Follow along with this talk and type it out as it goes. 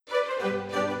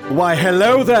Why,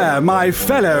 hello there, my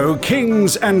fellow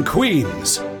kings and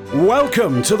queens.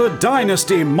 Welcome to the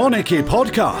Dynasty Monarchy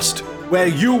podcast, where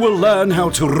you will learn how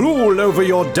to rule over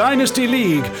your Dynasty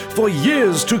League for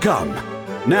years to come.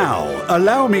 Now,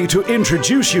 allow me to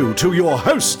introduce you to your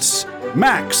hosts,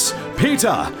 Max,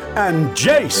 Peter, and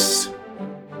Jace.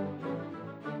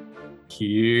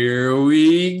 Here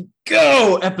we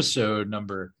go. Episode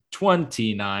number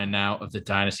 29 now of the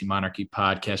Dynasty Monarchy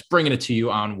podcast, bringing it to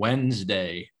you on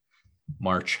Wednesday,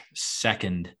 March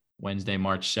 2nd.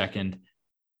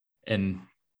 And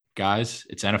guys,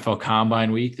 it's NFL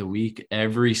Combine week, the week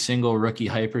every single rookie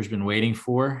hyper's been waiting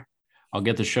for. I'll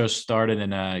get the show started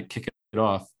and kick it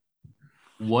off.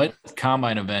 What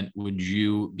Combine event would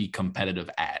you be competitive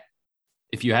at?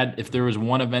 If there was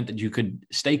one event that you could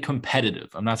stay competitive,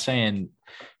 I'm not saying,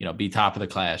 be top of the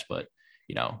class, but,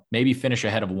 maybe finish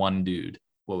ahead of one dude,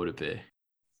 what would it be?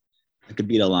 I could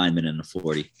beat a lineman in the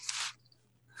 40.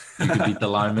 You could beat the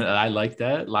lineman. I like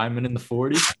that. Lineman in the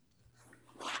 40.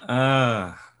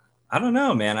 I don't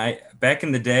know, man. Back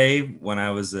in the day when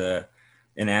I was an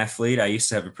athlete, I used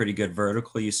to have a pretty good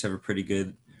vertical. I used to have a pretty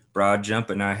good broad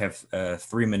jump, and now I have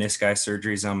 3 menisci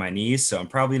surgeries on my knees, so I'm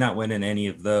probably not winning any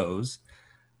of those.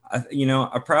 I'll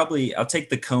take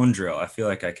the cone drill. I feel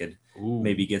like I could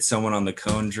maybe get someone on the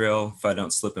cone drill if I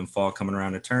don't slip and fall coming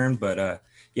around a turn. But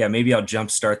maybe I'll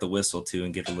jump start the whistle too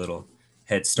and get a little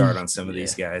head start on some of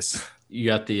these guys. You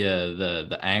got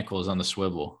the ankles on the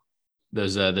swivel.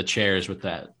 Those the chairs with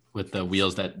the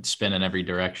wheels that spin in every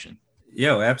direction.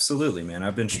 Yo, absolutely, man.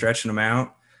 I've been stretching them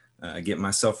out, getting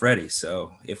myself ready.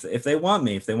 So if they want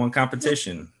me, if they want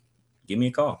competition, give me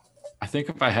a call. I think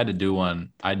if I had to do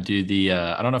one, I'd do the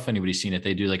I don't know if anybody's seen it.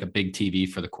 They do like a big TV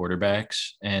for the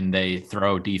quarterbacks, and they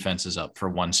throw defenses up for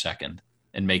 1 second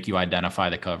and make you identify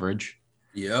the coverage.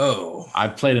 Yo,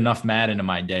 I've played enough Madden in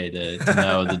my day to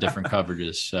know the different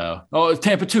coverages. So, it's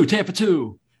Tampa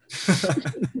 2.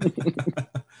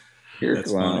 Here,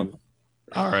 clown.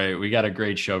 All right, we got a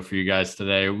great show for you guys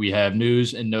today. We have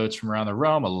news and notes from around the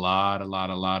realm. A lot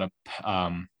of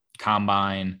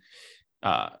combine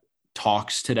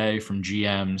talks today from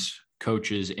GMs,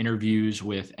 coaches, interviews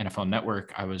with NFL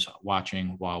Network. I was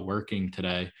watching while working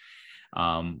today.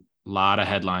 A lot of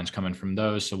headlines coming from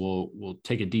those, so we'll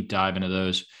take a deep dive into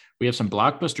those. We have some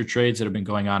blockbuster trades that have been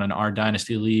going on in our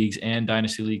dynasty leagues and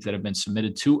dynasty leagues that have been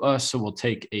submitted to us, so we'll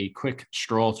take a quick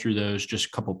stroll through those, just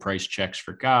a couple price checks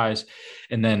for guys.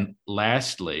 And then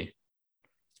lastly,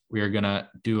 we are going to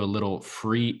do a little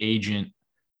free agent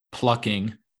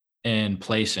plucking and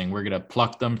placing. We're going to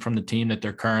pluck them from the team that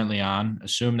they're currently on,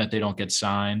 assume that they don't get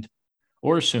signed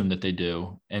or assume that they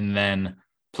do, and then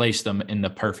place them in the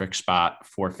perfect spot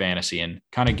for fantasy and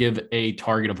kind of give a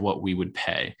target of what we would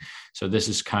pay. So this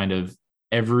is kind of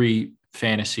every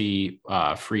fantasy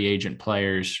free agent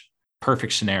player's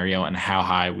perfect scenario and how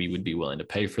high we would be willing to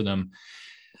pay for them.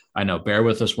 I know, bear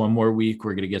with us one more week.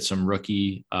 We're going to get some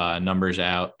rookie numbers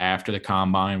out after the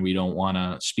combine. We don't want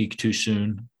to speak too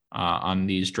soon on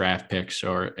these draft picks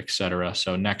or et cetera.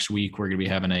 So next week, we're going to be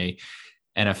having a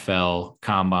NFL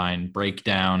combine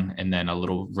breakdown and then a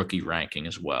little rookie ranking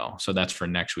as well. So that's for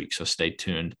next week. So stay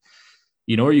tuned.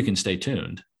 You know where you can stay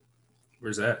tuned?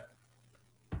 Where's that?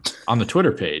 On the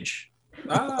Twitter page.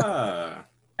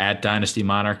 At Dynasty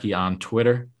Monarchy on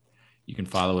Twitter. You can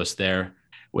follow us there.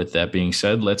 With that being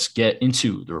said, let's get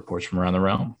into the reports from around the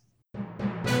realm.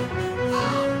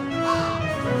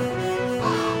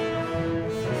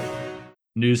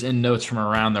 News and notes from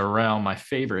around the realm, my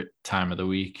favorite time of the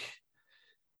week.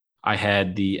 I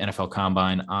had the NFL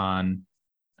Combine on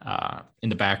in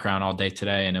the background all day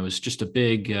today, and it was just a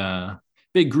big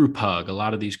group hug. A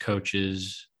lot of these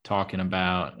coaches talking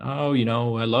about, I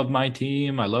love my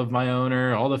team. I love my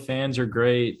owner. All the fans are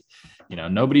great.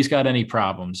 Nobody's got any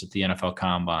problems at the NFL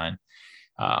Combine.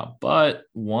 But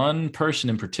one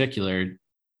person in particular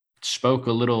spoke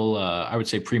a little, I would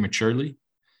say prematurely.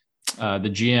 The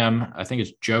GM, I think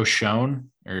it's Joe Schoen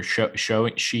or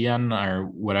Sheehan or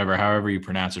whatever, however you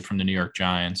pronounce it, from the New York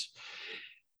Giants,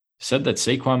 said that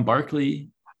Saquon Barkley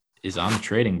is on the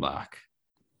trading block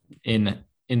in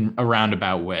a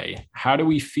roundabout way. How do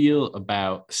we feel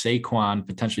about Saquon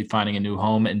potentially finding a new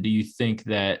home? And do you think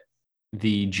that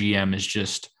the GM is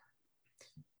just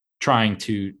trying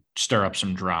to stir up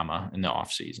some drama in the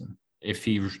offseason if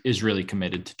he is really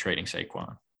committed to trading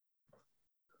Saquon?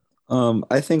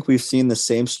 I think we've seen the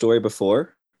same story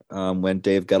before when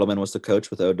Dave Gettleman was the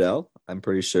coach with Odell. I'm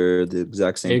pretty sure the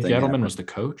exact same thing. Dave Gettleman was the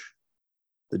coach?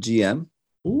 The GM.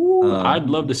 Ooh, I'd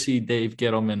love to see Dave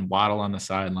Gettleman waddle on the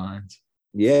sidelines.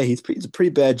 Yeah, he's a pretty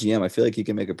bad GM. I feel like he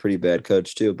can make a pretty bad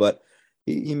coach too. But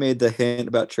he made the hint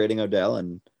about trading Odell,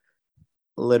 and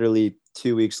literally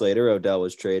 2 weeks later, Odell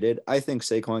was traded. I think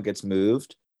Saquon gets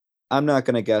moved. I'm not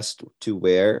going to guess to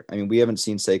where. I mean, we haven't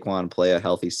seen Saquon play a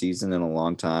healthy season in a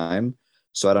long time,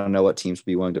 so I don't know what teams would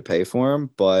be willing to pay for him,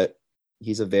 but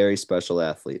he's a very special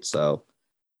athlete. So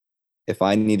if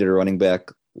I needed a running back,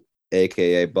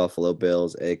 aka Buffalo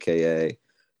Bills, aka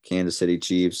Kansas City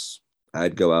Chiefs,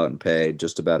 I'd go out and pay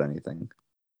just about anything.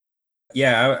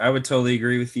 Yeah, I would totally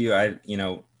agree with you.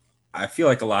 I feel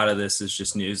like a lot of this is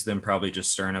just news, them probably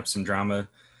just stirring up some drama.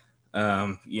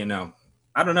 I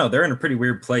don't know. They're in a pretty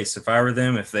weird place. If I were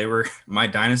them, if they were my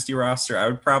dynasty roster, I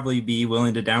would probably be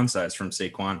willing to downsize from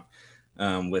Saquon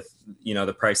with,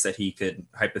 the price that he could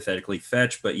hypothetically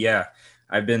fetch. But yeah,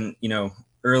 I've been,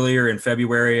 earlier in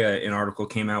February, an article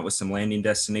came out with some landing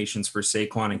destinations for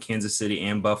Saquon, and Kansas City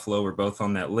and Buffalo were both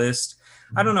on that list.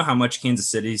 I don't know how much Kansas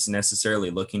City's necessarily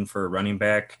looking for a running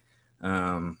back.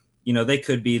 They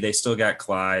could be. They still got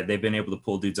Clyde. They've been able to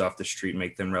pull dudes off the street and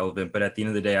make them relevant. But at the end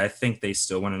of the day, I think they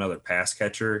still want another pass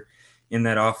catcher in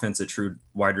that offense, a true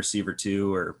wide receiver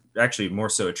 2, or actually more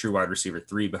so a true wide receiver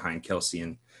 3 behind Kelsey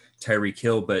and Tyreek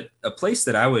Hill. But a place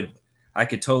that I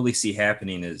could totally see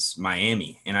happening is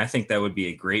Miami. And I think that would be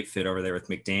a great fit over there with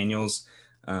McDaniels.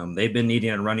 They've been needing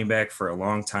a running back for a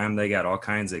long time. They got all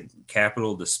kinds of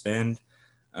capital to spend.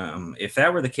 If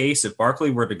that were the case, if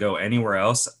Barkley were to go anywhere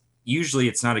else, usually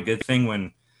it's not a good thing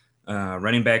when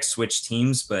running backs switch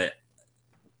teams, but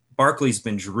Barkley's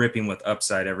been dripping with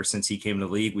upside ever since he came to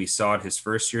the league. We saw it his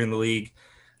first year in the league.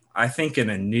 I think on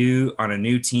a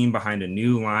new team behind a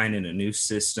new line in a new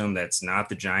system that's not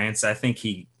the Giants, I think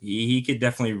he could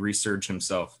definitely resurge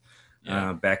himself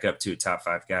back up to a top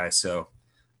 5 guy. So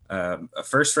a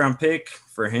first round pick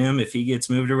for him, if he gets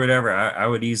moved or whatever, I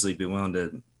would easily be willing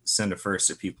to send a first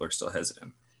if people are still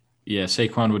hesitant. Yeah,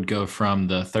 Saquon would go from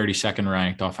the 32nd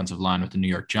ranked offensive line with the New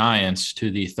York Giants to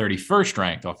the 31st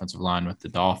ranked offensive line with the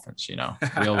Dolphins,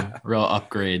 real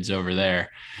upgrades over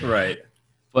there. Right.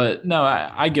 But no,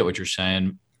 I get what you're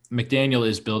saying. McDaniel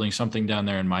is building something down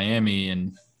there in Miami,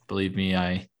 and believe me,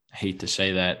 I hate to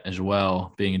say that as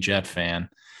well, being a Jet fan.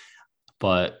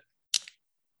 But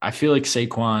I feel like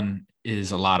Saquon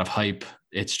is a lot of hype.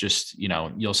 It's just,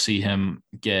 you'll see him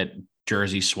get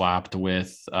jersey swapped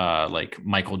with like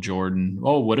Michael Jordan.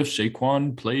 Oh, what if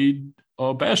Saquon played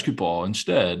basketball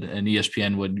instead? And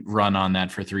ESPN would run on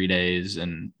that for 3 days,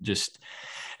 and just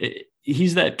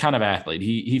he's that kind of athlete.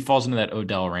 He falls into that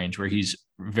Odell range where he's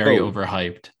very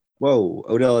overhyped. Whoa,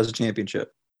 Odell has a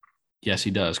championship. Yes,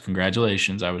 he does.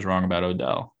 Congratulations. I was wrong about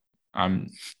Odell. I'm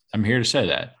here to say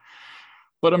that.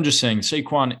 But I'm just saying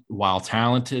Saquon, while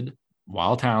talented,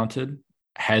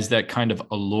 has that kind of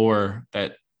allure,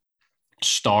 that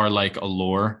star-like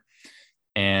allure,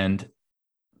 and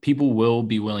people will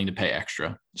be willing to pay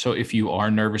extra. So if you are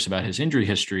nervous about his injury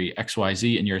history,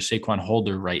 XYZ, and you're a Saquon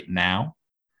holder right now,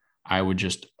 I would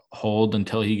just hold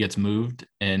until he gets moved.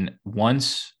 And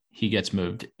once he gets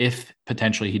moved, if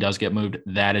potentially he does get moved,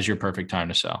 that is your perfect time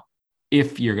to sell.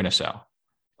 If you're going to sell.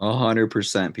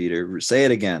 100%, Peter. Say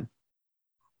it again.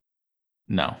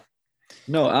 No,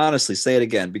 honestly, say it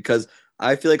again, because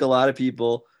I feel like a lot of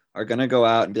people are going to go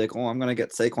out and be like, oh, I'm going to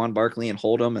get Saquon Barkley and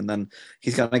hold him, and then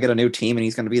he's going to get a new team and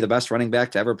he's going to be the best running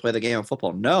back to ever play the game of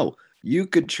football. No, you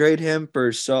could trade him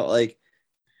for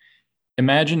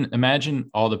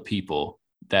Imagine all the people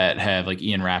that have like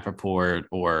Ian Rappaport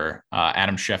or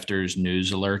Adam Schefter's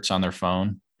news alerts on their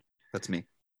phone. That's me.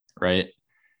 Right?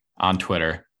 On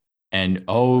Twitter. And,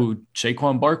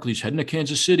 Saquon Barkley's heading to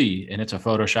Kansas City, and it's a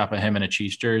Photoshop of him in a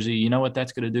Chiefs jersey. You know what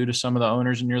that's going to do to some of the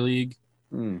owners in your league?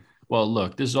 Well,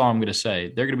 look, this is all I'm going to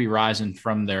say. They're going to be rising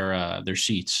from their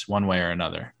seats one way or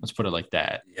another. Let's put it like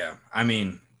that. Yeah. I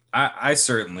mean, I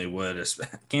certainly would.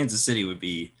 Kansas City would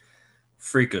be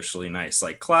freakishly nice.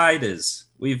 Like Clyde is,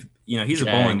 he's Jag. A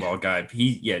bowling ball guy.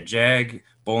 Jag,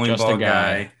 bowling just ball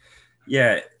guy.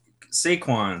 Yeah.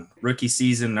 Saquon, rookie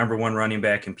season, number 1 running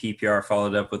back in PPR,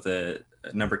 followed up with a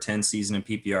number 10 season in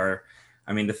PPR.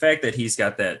 I mean, the fact that he's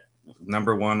got that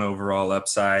number 1 overall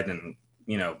upside and,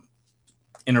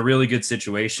 in a really good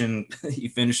situation, he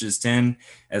finishes 10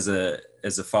 as a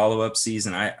follow-up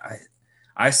season.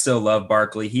 I still love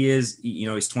Barkley. He is,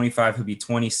 he's 25, he'll be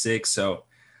 26. So,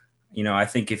 I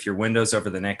think if your window's over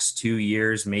the next 2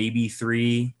 years, maybe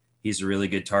 3, he's a really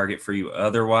good target for you.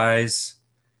 Otherwise,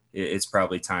 it's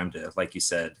probably time to, like you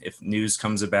said, if news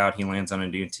comes about, he lands on a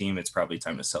new team, it's probably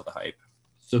time to sell the hype.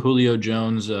 So Julio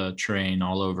Jones train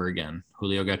all over again.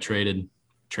 Julio got traded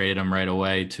him right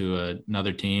away to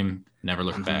another team, never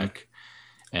looked back.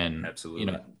 And,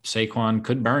 absolutely, Saquon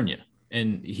could burn you.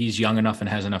 And he's young enough and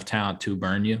has enough talent to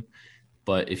burn you.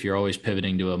 But if you're always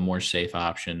pivoting to a more safe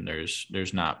option,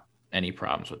 there's not any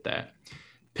problems with that.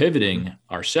 Pivoting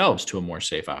ourselves to a more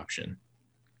safe option.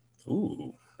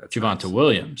 Ooh, that's Javonte nice.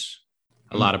 Williams.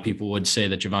 A lot of people would say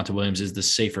that Javonte Williams is the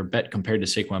safer bet compared to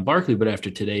Saquon Barkley, but after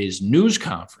today's news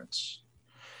conference,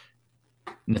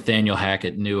 Nathaniel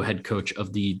Hackett, new head coach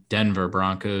of the Denver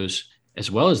Broncos, as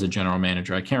well as the general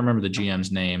manager, I can't remember the GM's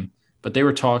name, but they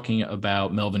were talking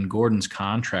about Melvin Gordon's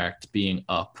contract being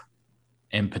up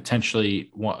and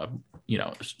potentially,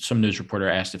 some news reporter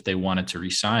asked if they wanted to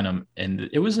re-sign him, and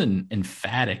it was an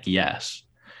emphatic yes.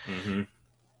 Mm-hmm.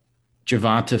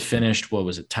 Javonte finished,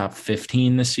 top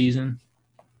 15 this season?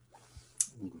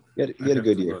 He had a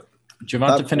good year.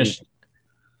 Javonte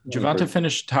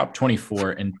finished top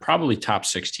 24 and probably top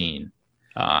 16.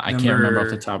 I can't remember off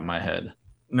the top of my head.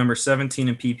 Number 17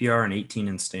 in PPR and 18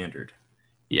 in standard.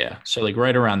 Yeah, so like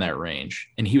right around that range.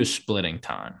 And he was splitting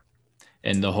time.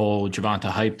 And the whole Javonte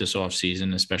hype this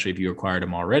offseason, especially if you acquired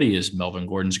him already, is Melvin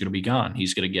Gordon's going to be gone.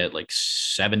 He's going to get like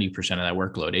 70% of that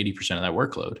workload, 80% of that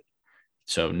workload.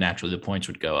 So naturally the points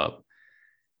would go up.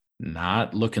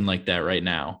 Not looking like that right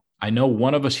now. I know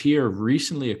one of us here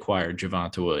recently acquired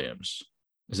Javonte Williams.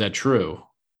 Is that true?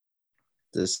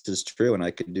 This is true, and I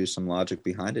could do some logic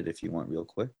behind it if you want real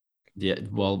quick. Yeah,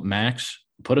 well, Max,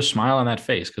 put a smile on that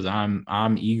face because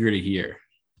I'm eager to hear.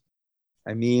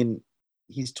 I mean,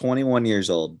 he's 21 years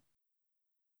old,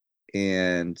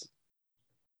 and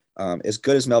as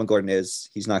good as Melvin Gordon is,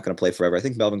 he's not going to play forever. I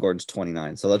think Melvin Gordon's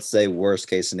 29. So let's say worst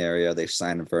case scenario, they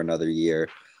sign him for another year.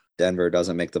 Denver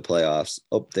doesn't make the playoffs.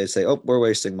 They say, we're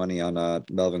wasting money on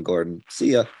Melvin Gordon.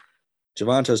 See ya.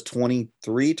 Javonte's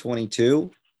 23,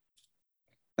 22.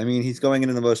 I mean, he's going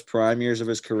into the most prime years of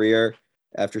his career.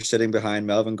 After sitting behind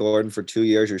Melvin Gordon for 2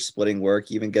 years, you're splitting work,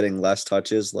 even getting less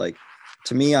touches. Like,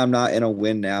 to me, I'm not in a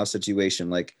win now situation.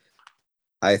 Like,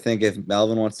 I think if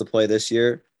Melvin wants to play this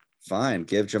year, fine.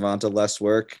 Give Javonte less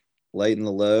work, lighten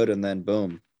the load, and then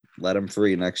boom, let him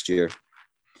free next year.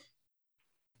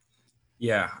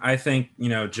 Yeah, I think,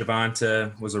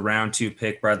 Javonte was a round 2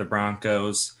 pick by the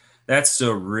Broncos. That's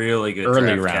still really good.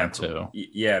 Early round capital. 2.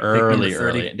 Yeah.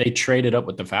 Early. They traded up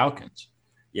with the Falcons.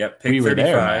 Yep. Pick 35.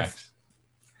 There,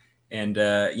 and,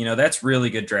 that's really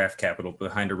good draft capital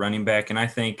behind a running back. And I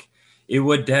think it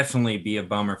would definitely be a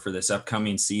bummer for this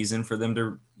upcoming season for them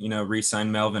to,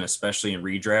 re-sign Melvin, especially in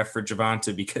redraft for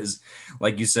Javonte, because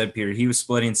like you said, Peter, he was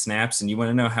splitting snaps, and you want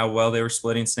to know how well they were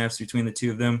splitting snaps between the two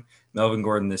of them. Melvin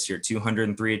Gordon this year,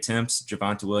 203 attempts,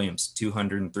 Javonte Williams,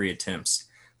 203 attempts,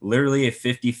 literally a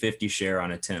 50-50 share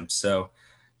on attempts. So,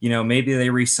 maybe they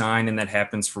re-sign and that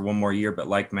happens for one more year. But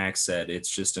like Max said, it's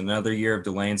just another year of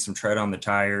delaying some tread on the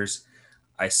tires.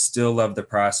 I still love the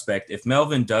prospect. If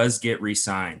Melvin does get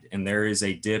re-signed and there is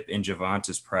a dip in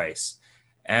Javonte's price,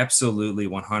 absolutely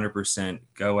 100%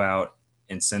 go out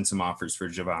and send some offers for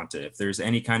Javonte. If there's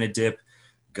any kind of dip,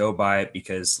 go buy it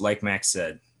because like Max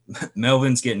said,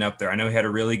 Melvin's getting up there. I know he had a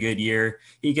really good year.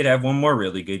 He could have one more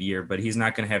really good year, but he's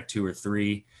not going to have 2 or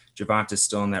 3. Javonte's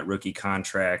still in that rookie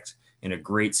contract in a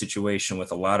great situation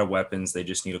with a lot of weapons. They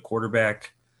just need a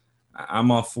quarterback.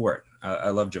 I'm all for it. I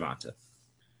love Javonte.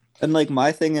 And like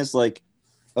my thing is like,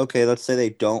 okay, let's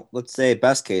say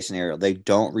best case scenario, they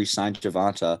don't re-sign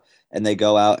Javonte and they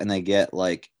go out and they get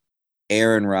like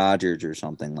Aaron Rodgers or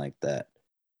something like that.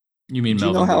 You mean Do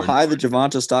Melvin you know how Gordon? high the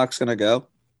Javonte stock's going to go?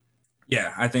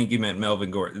 Yeah, I think you meant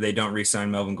Melvin Gordon. They don't re-sign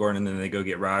Melvin Gordon and then they go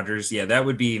get Rodgers. Yeah, that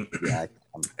would be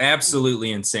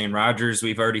absolutely insane. Rodgers,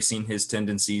 we've already seen his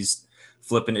tendencies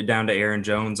flipping it down to Aaron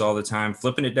Jones all the time,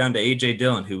 flipping it down to A.J.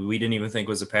 Dillon, who we didn't even think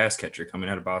was a pass catcher coming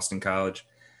out of Boston College.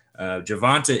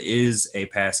 Javonte is a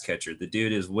pass catcher. The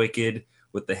dude is wicked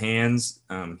with the hands.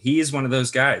 He is one of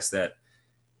those guys that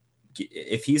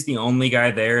if he's the only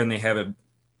guy there and they have a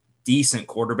decent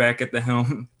quarterback at the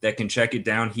helm that can check it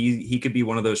down, he could be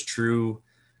one of those true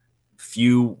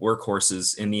few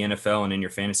workhorses in the NFL and in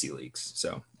your fantasy leagues.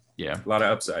 So yeah, a lot of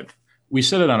upside. We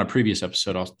said it on a previous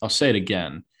episode. I'll say it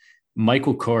again.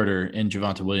 Michael Carter and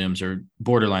Javonte Williams are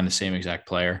borderline the same exact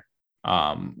player.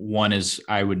 One is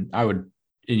I would,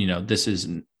 this is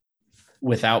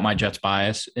without my Jets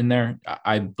bias in there.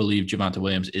 I believe Javonte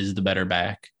Williams is the better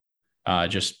back,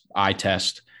 just eye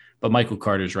test, but Michael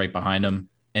Carter's right behind him.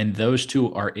 And those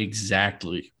two are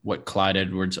exactly what Clyde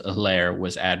Edwards-Helaire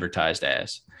was advertised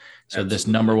as. So Absolutely. This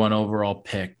number 1 overall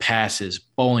pick, passes,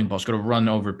 bowling balls, going to run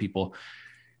over people,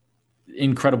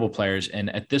 incredible players. And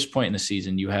at this point in the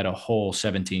season, you had a whole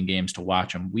 17 games to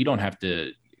watch them. We don't have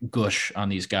to gush on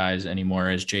these guys anymore.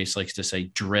 As Jace likes to say,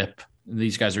 drip.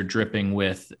 These guys are dripping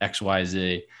with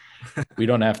XYZ. We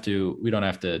don't have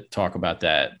to talk about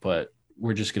that, but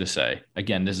we're just going to say,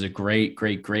 again, this is a great,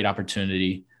 great, great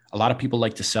opportunity. A lot of people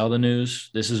like to sell the news.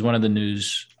 This is one of the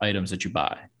news items that you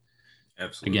buy.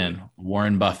 Absolutely. Again,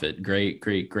 Warren Buffett, great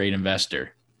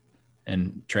investor.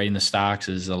 And trading the stocks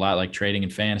is a lot like trading in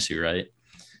fantasy, right?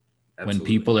 Absolutely. When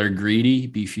people are greedy,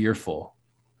 be fearful.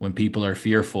 When people are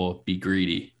fearful, be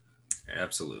greedy.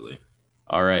 Absolutely.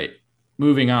 All right.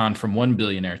 Moving on from one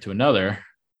billionaire to another,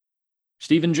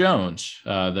 Stephen Jones,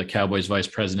 the Cowboys vice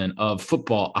president of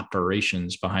football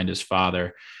operations behind his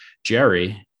father,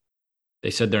 Jerry. They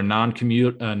said they're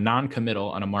non-committal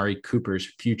on Amari Cooper's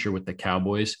future with the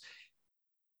Cowboys.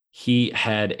 He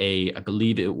had I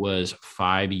believe it was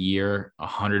 5-year,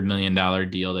 $100 million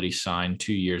deal that he signed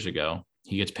 2 years ago.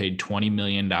 He gets paid $20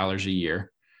 million a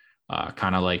year,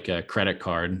 kind of like a credit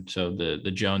card. So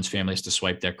the Jones family has to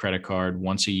swipe their credit card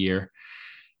once a year.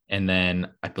 And then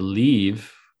I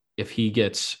believe if he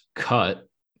gets cut,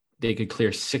 they could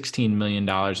clear $16 million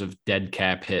of dead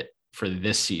cap hit for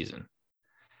this season.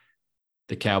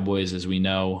 The Cowboys, as we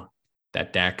know,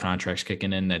 that Dak contract's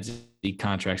kicking in, that Zeke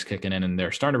contract's kicking in, and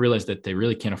they're starting to realize that they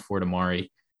really can't afford Amari.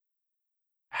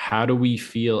 How do we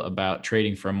feel about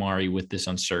trading for Amari with this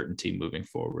uncertainty moving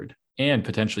forward, and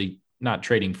potentially not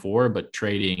trading for, but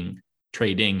trading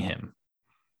him?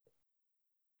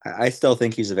 I still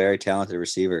think he's a very talented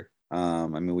receiver. I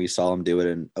mean, we saw him do it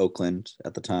in Oakland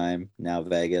at the time, now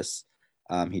Vegas.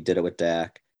 He did it with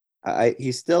Dak.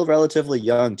 He's still relatively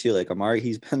young too. Like Amari,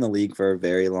 he's been in the league for a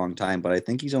very long time, but I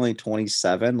think he's only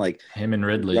 27. Like him and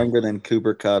Ridley, younger than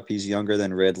Cooper Kupp. He's younger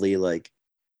than Ridley.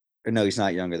 Or no, he's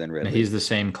not younger than Ridley. He's the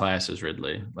same class as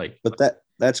Ridley. But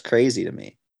that's crazy to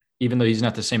me. Even though he's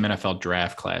not the same NFL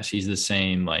draft class, he's the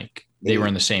same. Like they were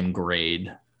in the same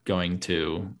grade, going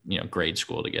to grade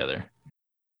school together.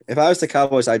 If I was the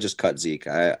Cowboys, I'd just cut Zeke.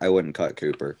 I wouldn't cut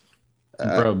Cooper.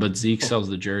 But Zeke sells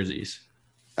the jerseys.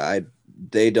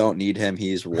 They don't need him.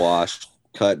 He's washed.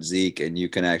 Cut Zeke, and you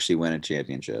can actually win a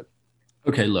championship.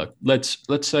 Okay, look, let's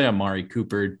say Amari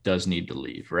Cooper does need to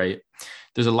leave, right?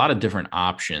 There's a lot of different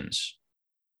options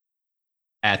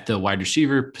at the wide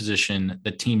receiver position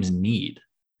that teams need.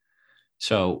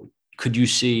 So could you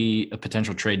see a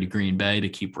potential trade to Green Bay to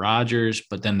keep Rodgers,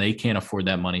 but then they can't afford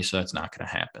that money, so that's not going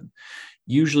to happen.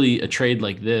 Usually a trade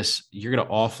like this, you're going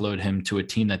to offload him to a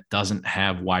team that doesn't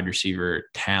have wide receiver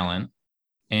talent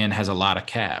and has a lot of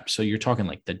cap. So you're talking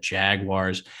like the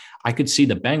Jaguars. I could see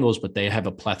the Bengals, but they have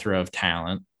a plethora of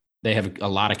talent. They have a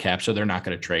lot of cap, so they're not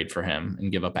going to trade for him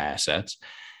and give up assets.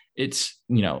 It's,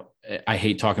 I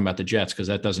hate talking about the Jets because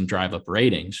that doesn't drive up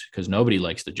ratings because nobody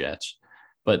likes the Jets.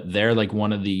 But they're like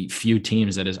one of the few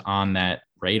teams that is on that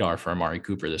radar for Amari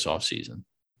Cooper this offseason.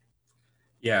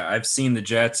 Yeah, I've seen the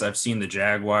Jets. I've seen the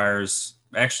Jaguars.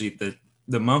 Actually,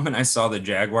 the moment I saw the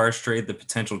Jaguars trade, the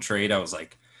potential trade, I was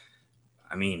like,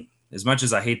 I mean, as much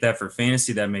as I hate that for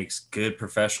fantasy, that makes good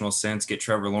professional sense. Get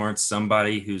Trevor Lawrence,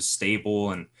 somebody who's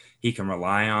stable and he can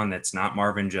rely on that's not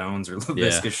Marvin Jones or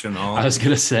Laviska Shenault. I was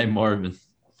going to say Marvin.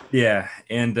 Yeah,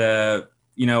 and, the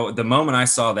moment I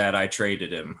saw that, I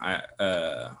traded him.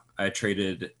 I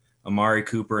traded Amari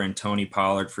Cooper and Tony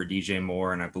Pollard for DJ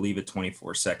Moore, and I believe a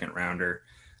 24 second rounder.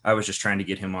 I was just trying to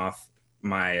get him off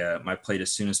my plate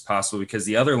as soon as possible because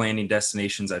the other landing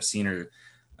destinations I've seen are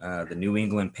the New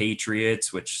England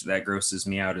Patriots, which that grosses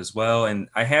me out as well. And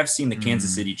I have seen the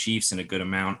Kansas City Chiefs in a good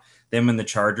amount. Them and the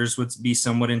Chargers would be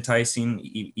somewhat enticing,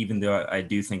 even though I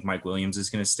do think Mike Williams is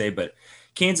going to stay. But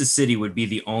Kansas City would be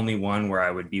the only one where I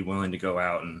would be willing to go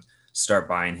out and start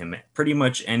buying him. Pretty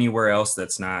much anywhere else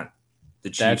that's not the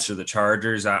Chiefs or the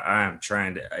Chargers, I'm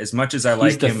trying to, as much as I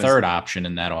like him. He's the third option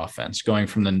in that offense, going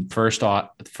from the first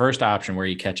option where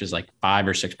he catches like 5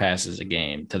 or 6 passes a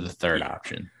game to the third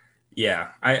option. Yeah,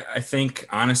 I think,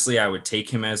 honestly, I would take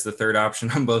him as the third option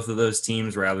on both of those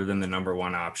teams rather than the number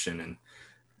one option and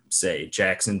say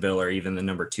Jacksonville or even the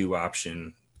number 2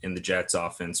 option in the Jets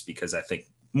offense, because I think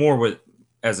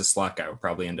as a slot guy would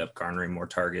probably end up garnering more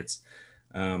targets.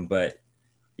 But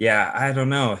yeah, I don't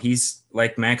know. He's,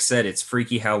 like Max said, it's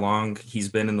freaky how long he's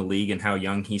been in the league and how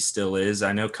young he still is.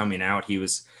 I know coming out, he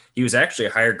was actually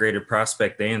a higher graded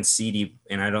prospect than CD,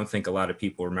 and I don't think a lot of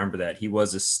people remember that. He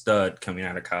was a stud coming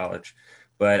out of college.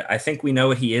 But I think we know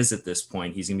what he is at this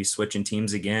point. He's going to be switching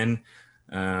teams again,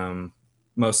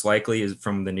 most likely is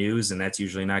from the news, and that's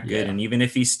usually not good. Yeah. And even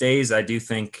if he stays, I do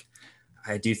think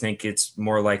it's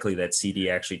more likely that CD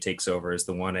actually takes over as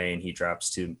the 1A and he drops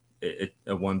to a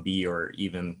 1B or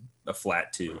even a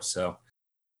flat 2. So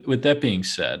with that being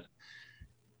said,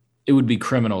 it would be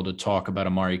criminal to talk about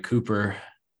Amari Cooper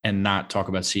and not talk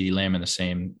about CeeDee Lamb in the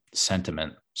same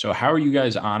sentiment. So how are you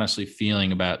guys honestly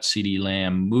feeling about CeeDee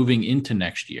Lamb moving into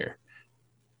next year?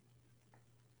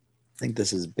 I think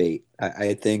this is bait.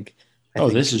 I think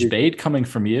this is bait coming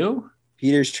from you?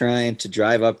 Peter's trying to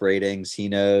drive up ratings. He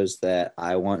knows that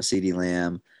I want CeeDee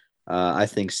Lamb. I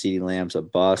think CeeDee Lamb's a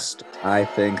bust. I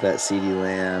think that CeeDee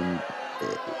Lamb,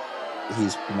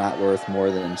 he's not worth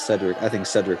more than Cedric. I think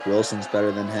Cedric Wilson's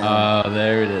better than him.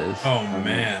 There it is. Oh,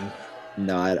 man.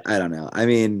 No, I don't know. I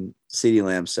mean, CeeDee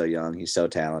Lamb's so young. He's so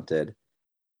talented.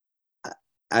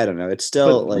 I don't know. It's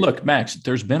still look, Max,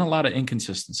 there's been a lot of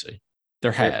inconsistency.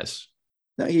 There has.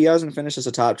 No, he hasn't finished as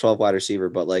a top 12 wide receiver,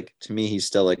 but to me, he's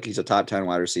still he's a top 10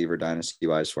 wide receiver dynasty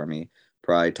wise for me,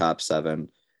 probably top 7.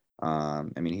 I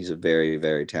mean, he's a very,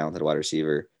 very talented wide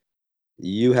receiver.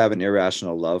 You have an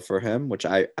irrational love for him, which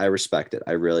I respect it.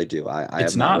 I really do.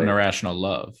 It's not an irrational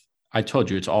love. I told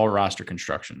you it's all roster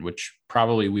construction, which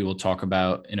probably we will talk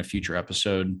about in a future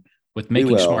episode with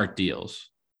making smart deals.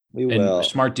 We will. And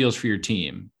smart deals for your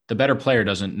team. The better player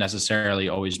doesn't necessarily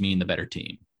always mean the better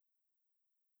team.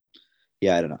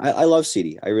 Yeah, I don't know. I love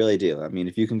CeeDee. I really do. I mean,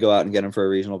 if you can go out and get him for a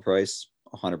reasonable price,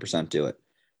 100% do it.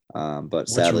 But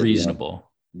sadly, what's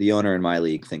reasonable? The owner in my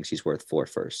league thinks he's worth 4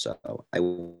 first, so I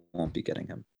won't be getting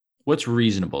him. What's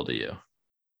reasonable to you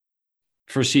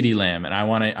for CeeDee Lamb? And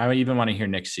I even want to hear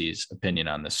Nick C's opinion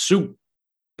on this. Super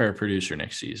producer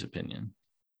Nick C's opinion.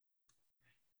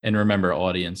 And remember,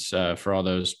 audience, for all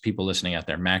those people listening out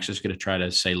there, Max is going to try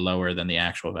to say lower than the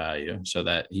actual value so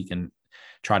that he can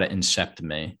try to incept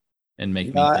me and make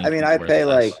me think. I mean,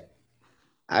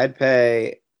 I'd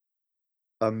pay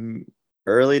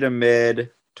early to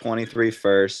mid 23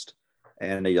 first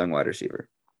and a young wide receiver.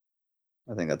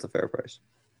 I think that's a fair price.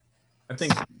 I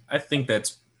think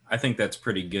that's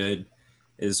pretty good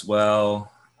as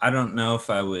well. I don't know if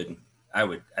I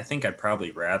think I'd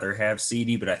probably rather have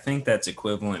CeeDee, but I think that's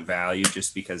equivalent value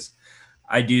just because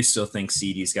I do still think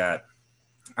CeeDee's got,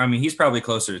 I mean, he's probably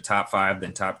closer to top 5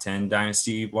 than top 10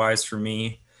 dynasty wise for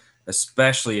me,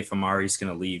 especially if Amari's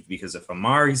going to leave, because if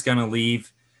Amari's going to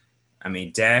leave, I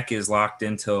mean, Dak is locked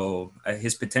until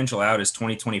his potential out is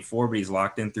 2024, but he's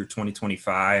locked in through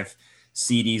 2025.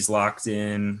 CeeDee's locked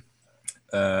in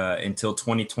until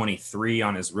 2023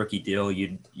 on his rookie deal.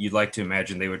 You'd like to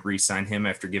imagine they would re-sign him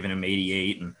after giving him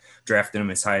 88 and drafting him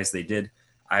as high as they did.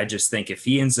 I just think if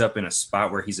he ends up in a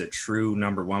spot where he's a true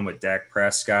number 1 with Dak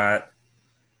Prescott,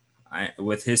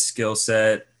 with his skill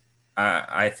set,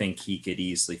 I think he could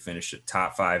easily finish a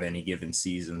top 5 any given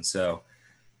season. So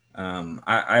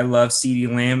I love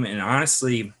CeeDee Lamb, and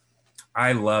honestly,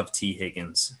 I love T.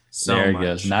 Higgins so much. There he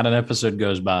goes. Not an episode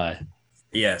goes by.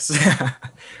 Yes.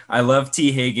 I love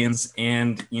T. Higgins.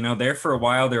 And, there for a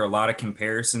while, there are a lot of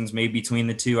comparisons made between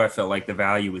the two. I felt like the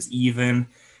value was even.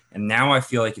 And now I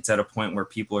feel like it's at a point where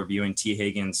people are viewing T.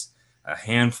 Higgins a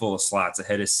handful of slots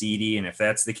ahead of CeeDee. And if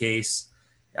that's the case,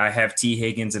 I have T.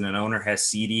 Higgins and an owner has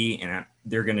CeeDee, and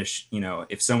they're going to,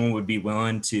 if someone would be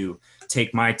willing to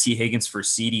take my T. Higgins for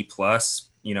CeeDee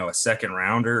plus, a second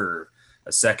rounder or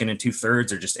a second and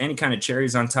 2/3 or just any kind of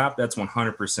cherries on top, that's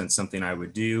 100% something I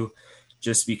would do.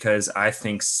 Just because I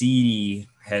think CeeDee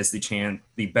has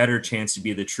the better chance to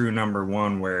be the true number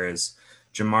 1, whereas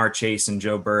Jamar Chase and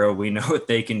Joe Burrow, we know what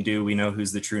they can do. We know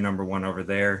who's the true number 1 over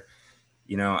there.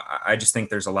 I just think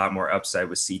there's a lot more upside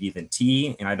with CeeDee than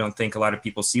T, and I don't think a lot of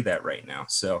people see that right now.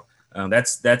 So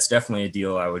that's definitely a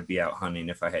deal I would be out hunting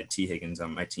if I had T. Higgins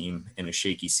on my team and a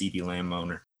shaky CeeDee Lamb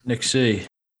owner. Nick C.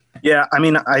 Yeah, I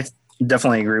mean, I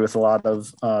definitely agree with a lot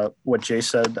of what Jay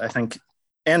said. I think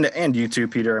 – And you too,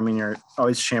 Peter. I mean, you're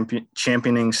always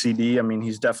championing CeeDee. I mean,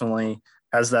 he's definitely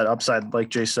has that upside, like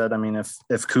Jay said. I mean,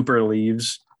 if Cooper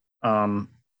leaves,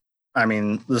 I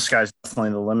mean, the sky's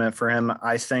definitely the limit for him.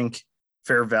 I think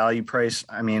fair value price.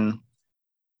 I mean,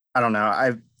 I don't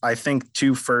know. I think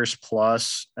 2 first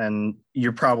plus, and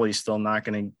you're probably still not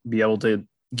going to be able to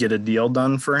get a deal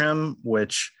done for him.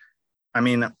 Which, I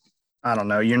mean, I don't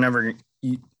know. You're never.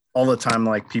 All the time,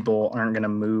 people aren't going to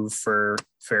move for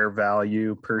fair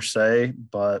value per se,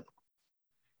 but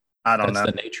I don't know.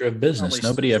 That's the nature of business.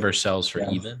 Nobody ever sells for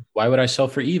even. Why would I sell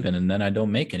for even and then I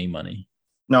don't make any money?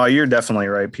 No, you're definitely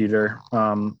right, Peter.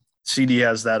 CeeDee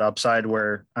has that upside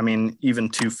where, I mean, even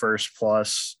 2 first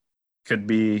plus could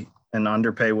be an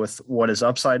underpay with what his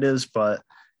upside is, but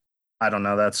I don't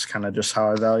know. That's kind of just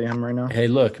how I value him right now. Hey,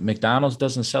 look, McDonald's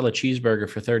doesn't sell a cheeseburger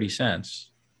for 30 cents.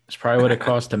 It's probably what it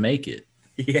costs to make it.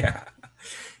 Yeah.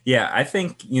 Yeah. I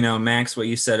think, Max, what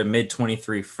you said, a mid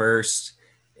 23 first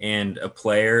and a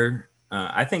player,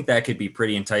 I think that could be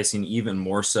pretty enticing, even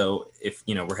more so if,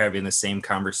 we're having the same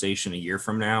conversation a year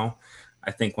from now. I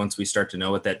think once we start to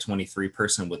know what that 23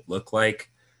 person would look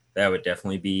like, that would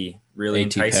definitely be really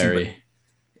enticing. Perry.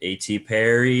 A.T.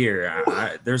 Perry,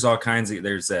 or there's all kinds of,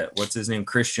 there's that, what's his name?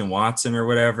 Christian Watson or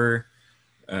whatever.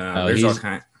 There's all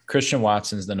kinds. Christian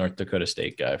Watson's the North Dakota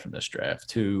State guy from this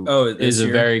draft, who is a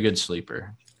very good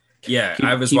sleeper. Yeah,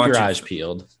 I was keep watching. Your eyes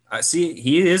peeled. I see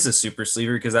he is a super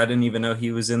sleeper because I didn't even know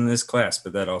he was in this class,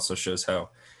 but that also shows how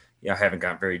I haven't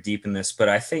gotten very deep in this. But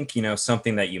I think,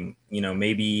 something that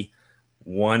maybe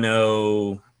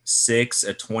 106,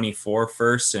 a 24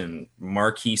 first, and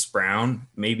Marquise Brown,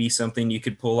 maybe something you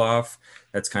could pull off.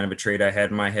 That's kind of a trade I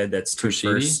had in my head. That's two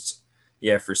firsts.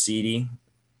 Yeah, for CD.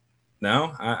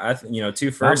 No, I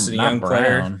 2 firsts and a young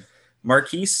player.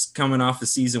 Marquise coming off the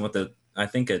season with I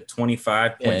think a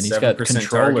 25.7%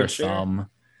 target share.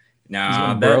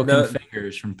 No, broken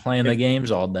fingers from playing the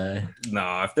games all day.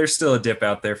 No, if there's still a dip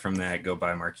out there from that, go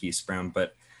buy Marquise Brown.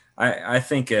 But I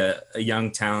think a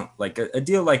young talent, like a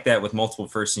deal like that with multiple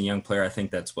first and young player, I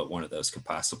think that's what one of those could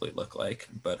possibly look like.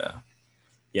 But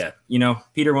yeah,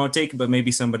 Peter won't take it, but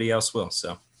maybe somebody else will.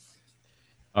 So,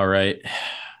 all right,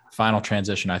 final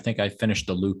transition. I think I finished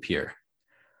the loop here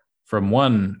from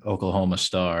one Oklahoma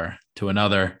star to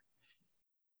another.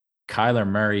 Kyler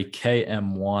Murray,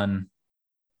 KM1.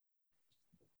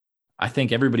 I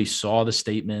think everybody saw the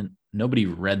statement. Nobody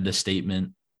read the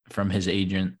statement from his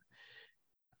agent.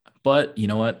 But you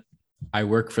know what? I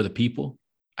work for the people.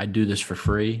 I do this for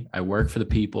free. I work for the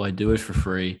people. I do it for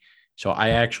free. So I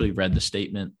actually read the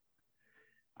statement.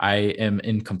 I am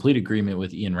in complete agreement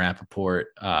with Ian Rappaport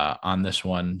on this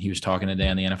one. He was talking today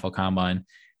on the NFL Combine.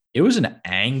 It was an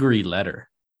angry letter.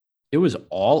 It was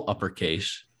all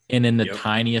uppercase and in the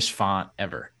tiniest font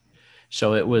ever.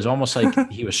 So it was almost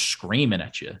like he was screaming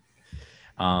at you.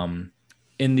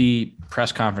 In the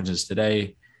press conferences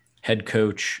today, head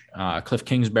coach Cliff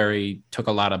Kingsbury took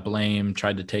a lot of blame,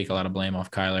 tried to take a lot of blame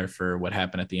off Kyler for what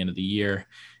happened at the end of the year.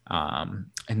 And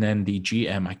then the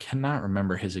GM, I cannot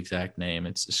remember his exact name.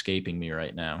 It's escaping me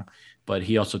right now. But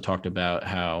he also talked about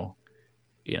how,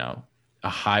 a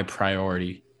high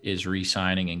priority is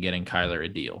re-signing and getting Kyler a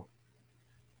deal.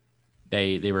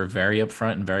 They were very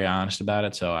upfront and very honest about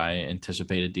it. So I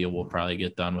anticipate a deal will probably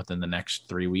get done within the next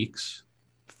 3 weeks,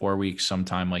 4 weeks,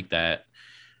 sometime like that.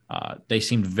 They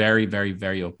seemed very, very,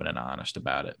 very open and honest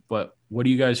about it. But what are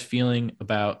you guys feeling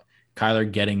about Kyler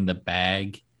getting the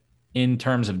bag in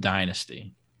terms of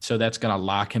dynasty? So that's going to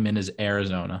lock him in as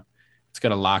Arizona. It's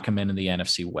going to lock him into the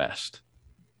NFC West.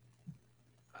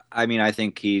 I mean, I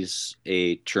think he's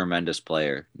a tremendous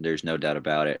player. There's no doubt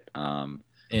about it. In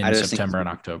September and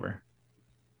October.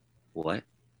 What?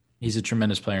 He's a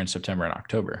tremendous player in September and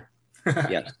October.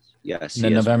 Yes. And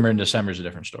then November and December is a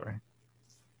different story.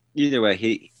 Either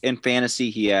way, in fantasy,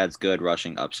 he adds good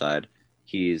rushing upside.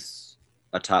 He's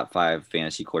a top 5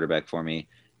 fantasy quarterback for me.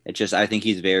 I think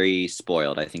he's very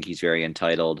spoiled. I think he's very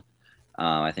entitled.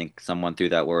 I think someone threw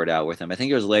that word out with him. I think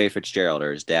it was Larry Fitzgerald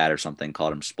or his dad or something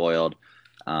called him spoiled.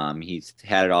 He's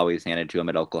had it always handed to him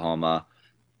at Oklahoma.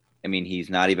 I mean, he's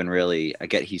not even really – I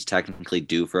get he's technically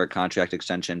due for a contract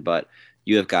extension, but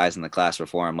you have guys in the class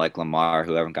before him like Lamar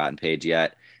who haven't gotten paid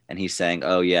yet, and he's saying,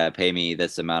 oh, yeah, pay me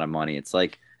this amount of money. It's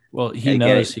like – well, he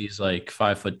knows he's like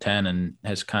 5'10" and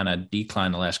has kind of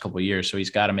declined the last couple of years, so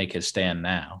he's got to make his stand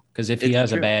now. Because if he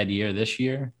has a bad year this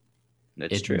year,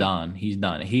 it's done. He's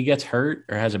done. If he gets hurt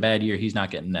or has a bad year, he's not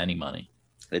getting any money.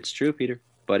 It's true, Peter.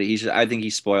 But I think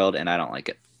he's spoiled, and I don't like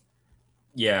it.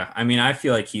 Yeah, I mean, I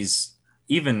feel like he's –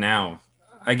 even now,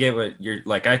 I get what you're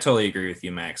like. I totally agree with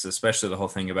you, Max, especially the whole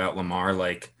thing about Lamar.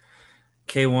 Like,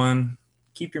 K1,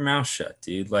 keep your mouth shut,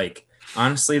 dude. Like,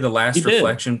 honestly, the last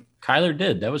reflection. Kyler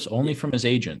did. That was only from his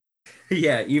agent.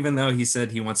 Yeah, even though he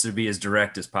said he wants to be as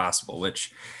direct as possible,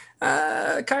 which,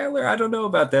 Kyler, I don't know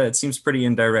about that. It seems pretty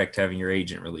indirect having your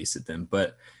agent release it then.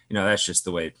 But, that's just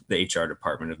the way the HR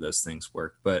department of those things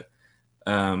work. But,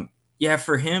 yeah,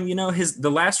 for him,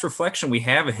 the last reflection we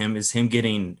have of him is him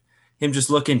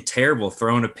just looking terrible,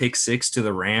 throwing a pick 6 to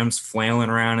the Rams, flailing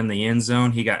around in the end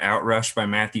zone. He got outrushed by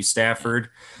Matthew Stafford.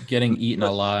 Getting eaten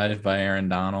alive by Aaron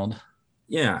Donald.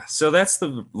 Yeah, so that's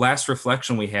the last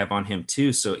reflection we have on him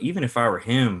too. So even if I were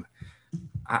him,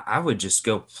 I would just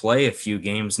go play a few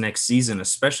games next season,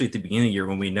 especially at the beginning of the year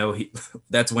when we know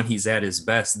that's when he's at his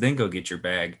best. Then go get your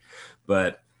bag.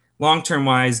 But long-term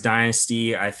wise,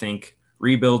 dynasty, I think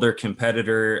rebuilder,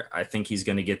 competitor, I think he's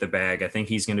going to get the bag. I think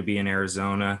he's going to be in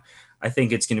Arizona. I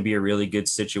think it's going to be a really good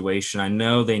situation. I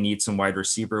know they need some wide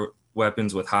receiver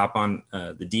weapons with Hop on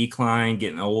the decline,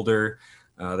 getting older.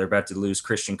 They're about to lose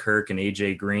Christian Kirk and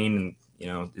AJ Green,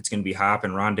 and it's going to be Hop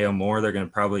and Rondale Moore. They're going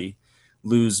to probably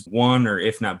lose one or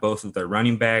if not both of their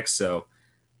running backs. So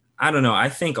I don't know. I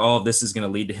think all of this is going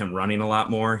to lead to him running a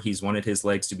lot more. He's wanted his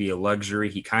legs to be a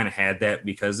luxury. He kind of had that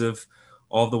because of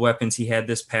all the weapons he had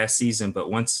this past season.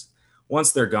 But once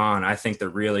they're gone, I think they're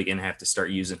really going to have to start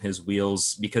using his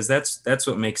wheels because that's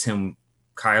what makes him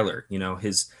Kyler,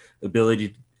 his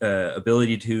ability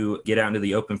ability to get out into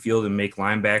the open field and make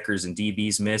linebackers and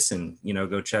DBs miss and,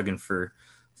 go chugging for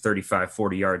 35,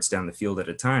 40 yards down the field at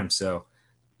a time. So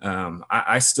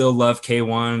I still love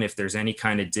K1. If there's any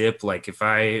kind of dip, like if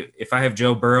I have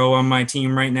Joe Burrow on my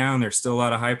team right now and there's still a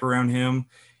lot of hype around him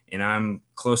and I'm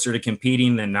closer to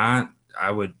competing than not,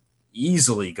 I would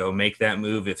easily go make that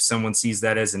move. If someone sees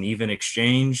that as an even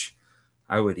exchange,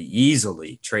 I would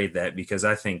easily trade that, because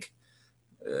I think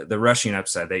the rushing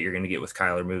upside that you're going to get with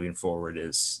Kyler moving forward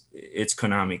it's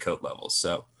Konami code levels.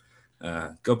 So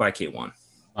go buy K1.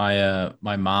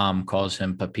 My mom calls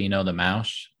him Peppino the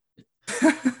mouse.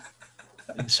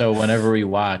 So whenever we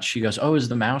watch, she goes, "Oh, is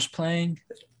the mouse playing?"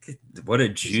 What a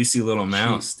juicy little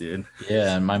mouse, dude.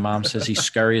 Yeah, and my mom says he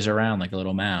scurries around like a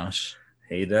little mouse.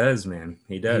 He does, man.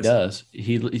 He does.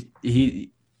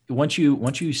 He once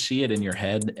you see it in your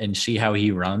head and see how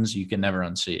he runs, you can never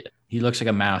unsee it. He looks like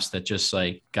a mouse that just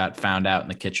like got found out in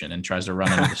the kitchen and tries to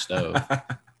run under the stove.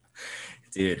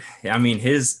 Dude, I mean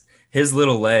his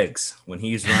little legs when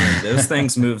he's running, those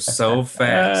things move so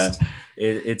fast.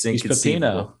 It's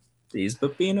inconceivable. He's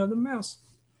Peppino the mouse.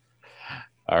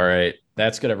 All right,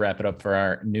 that's going to wrap it up for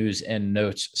our news and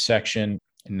notes section.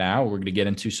 And now we're going to get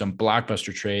into some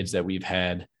blockbuster trades that we've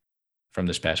had from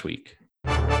this past week.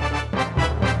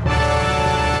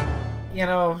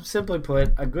 Simply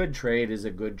put, a good trade is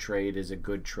a good trade is a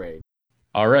good trade.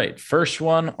 All right, first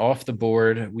one off the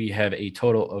board. We have a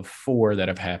total of 4 that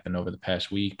have happened over the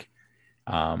past week,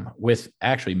 with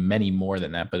actually many more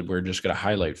than that, but we're just going to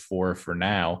highlight 4 for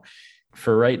now.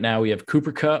 For right now, we have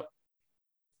Cooper Kupp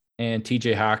and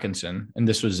TJ Hockenson, and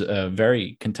this was a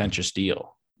very contentious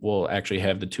deal. We'll actually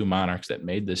have the 2 Monarchs that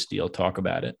made this deal talk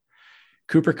about it.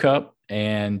 Cooper Kupp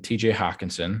and TJ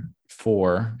Hockenson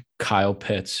for Kyle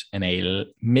Pitts in a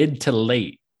mid to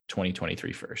late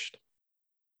 2023 first.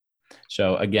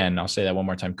 So again, I'll say that one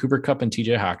more time. Cooper Kupp and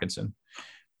TJ Hockenson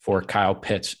for Kyle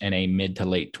Pitts in a mid to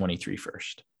late 23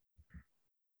 first.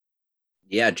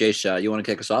 Yeah, Jace, you want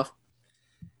to kick us off?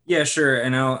 Yeah, sure.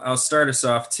 And I'll start us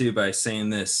off too by saying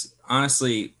this.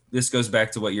 Honestly, this goes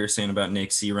back to what you're saying about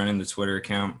Nick C running the Twitter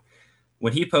account.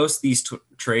 When he posts these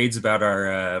trades about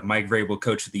our Mike Vrabel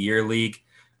Coach of the Year league,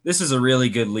 this is a really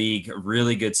good league, a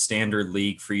really good standard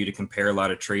league for you to compare a lot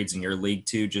of trades in your league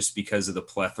to, just because of the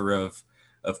plethora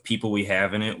of people we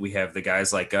have in it. We have the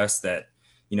guys like us that,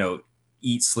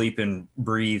 eat, sleep, and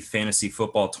breathe fantasy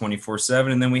football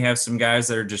 24/7. And then we have some guys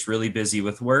that are just really busy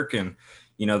with work and,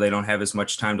 they don't have as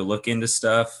much time to look into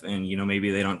stuff and, maybe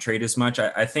they don't trade as much.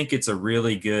 I think it's a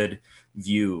really good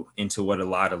view into what a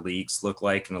lot of leagues look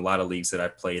like and a lot of leagues that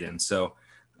I've played in. So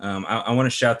I want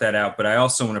to shout that out, but I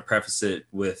also want to preface it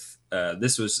with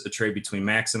this was a trade between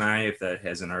Max and I, if that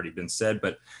hasn't already been said,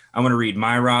 but I want to read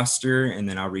my roster and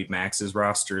then I'll read Max's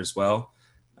roster as well.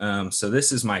 So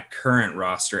this is my current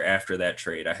roster after that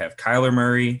trade. I have Kyler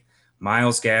Murray,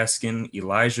 Myles Gaskin,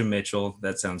 Elijah Mitchell.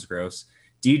 That sounds gross.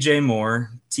 DJ Moore,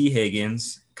 T.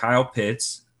 Higgins, Kyle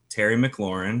Pitts, Terry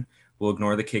McLaurin. We'll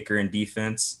ignore the kicker and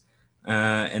defense.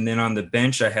 And then on the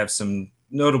bench, I have some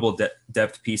notable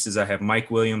depth pieces. I have Mike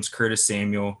Williams, Curtis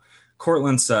Samuel,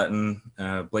 Cortland Sutton,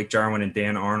 Blake Jarwin, and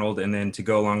Dan Arnold. And then to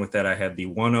go along with that, I have the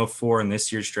 104 in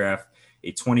this year's draft,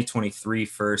 a 2023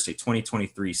 first, a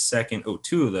 2023 second. Oh,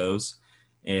 2 of those.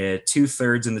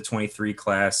 2/3 in the 23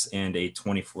 class and a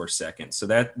 24 second. So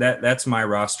that's my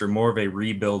roster, more of a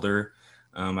rebuilder.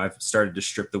 I've started to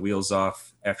strip the wheels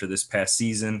off after this past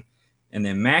season. And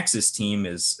then Max's team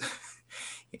is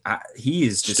he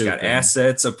has just got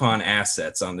assets upon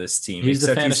assets on this team. He's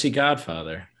the fantasy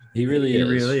godfather. He really is.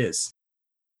 He really is.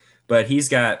 But he's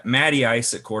got Matty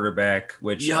Ice at quarterback,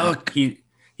 which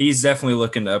he's definitely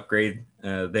looking to upgrade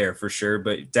there for sure.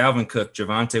 But Dalvin Cook,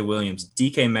 Javonte Williams,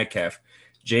 DK Metcalf,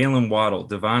 Jalen Waddle,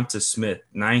 Devonta Smith,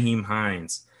 Nyheim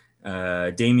Hines,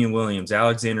 Damian Williams,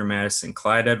 Alexander Madison,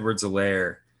 Clyde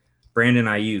Edwards-Helaire, Brandon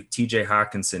Ayuk, TJ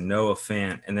Hockenson, Noah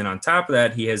Fant. And then on top of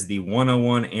that, he has the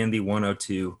 101 and the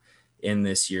 102 in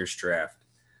this year's draft.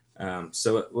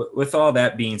 So with all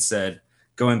that being said,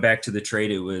 going back to the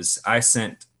trade, I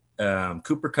sent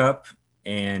Cooper Kupp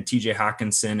and TJ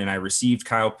Hockenson, and I received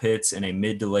Kyle Pitts in a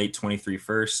mid to late 23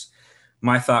 first.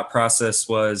 My thought process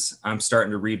was I'm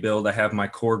starting to rebuild. I have my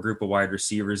core group of wide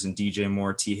receivers in DJ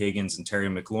Moore, T. Higgins, and Terry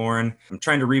McLaurin. I'm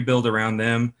trying to rebuild around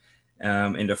them.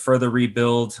 And to further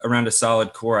rebuild around a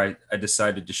solid core, I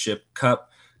decided to ship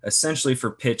Kupp essentially for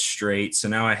Pitts straight. So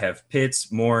now I have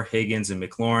Pitts, Moore, Higgins, and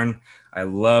McLaurin. I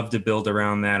love to build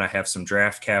around that. I have some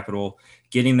draft capital.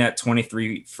 Getting that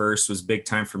 23 first was big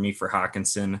time for me for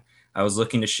Hockenson. I was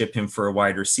looking to ship him for a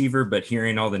wide receiver, but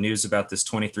hearing all the news about this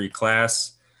 23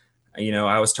 class,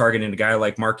 I was targeting a guy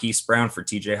like Marquise Brown for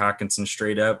TJ Hockenson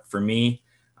straight up. For me,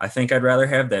 I think I'd rather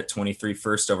have that 23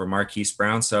 first over Marquise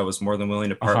Brown. So I was more than willing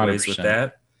to part ways with 100%.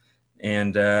 that.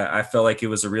 And I felt like it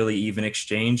was a really even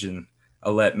exchange. And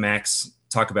I'll let Max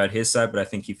talk about his side, but I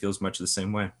think he feels much the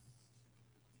same way.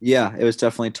 Yeah, it was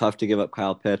definitely tough to give up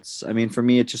Kyle Pitts. I mean, for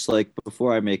me, it's just like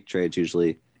before I make trades,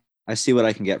 usually I see what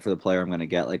I can get for the player I'm going to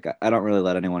get. Like, I don't really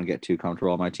let anyone get too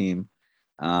comfortable on my team.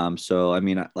 So, I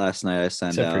mean, last night I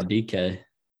sent Except out, for DK.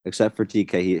 except for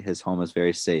DK, his home is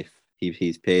very safe.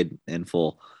 He's paid in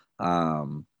full.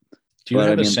 Do you but have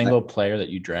I a mean, single player that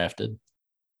you drafted?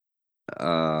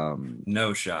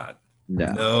 No shot.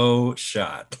 No, No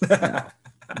shot.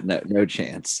 no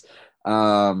chance.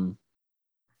 But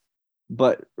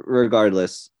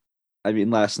regardless, I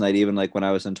mean, last night, even like when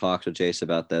I was in talks with Jace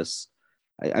about this,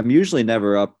 I'm usually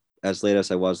never up as late as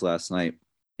I was last night.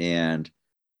 And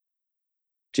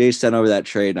Jace sent over that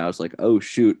trade, and I was like, oh,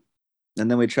 shoot. And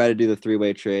then we tried to do the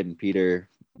three-way trade, and Peter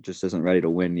just isn't ready to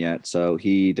win yet. So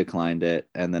he declined it.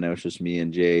 And then it was just me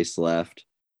and Jace left.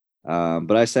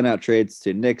 But I sent out trades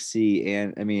to Nixie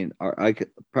and I mean,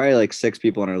 probably like 6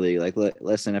 people in our league. Like,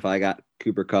 listen, if I got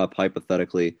Cooper Kupp,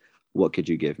 hypothetically, what could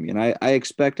you give me? And I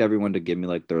expect everyone to give me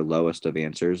like their lowest of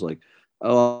answers. Like,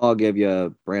 oh, I'll give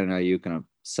you Brandon Ayuk in a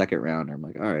second rounder. I'm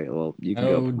like, all right, well, you can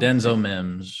go. Denzel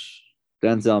Mims.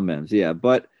 Denzel Mims, yeah.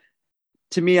 But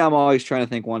to me, I'm always trying to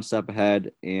think one step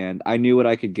ahead. And I knew what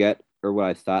I could get or what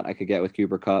I thought I could get with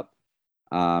Cooper Kupp.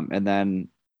 And then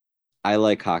I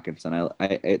like Hawkinson.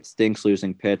 It stinks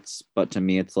losing Pitts, but to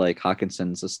me, it's like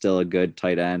Hawkinson's still a good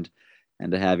tight end.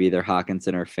 And to have either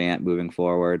Hawkinson or Fant moving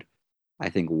forward, I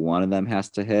think one of them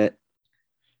has to hit,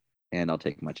 and I'll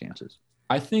take my chances.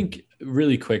 I think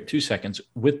really quick, 2 seconds,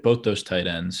 with both those tight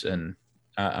ends, and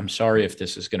I'm sorry if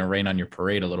this is going to rain on your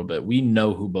parade a little bit. We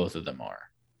know who both of them are.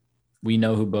 We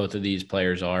know who both of these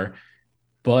players are,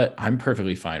 but I'm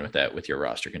perfectly fine with that with your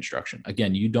roster construction.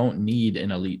 Again, you don't need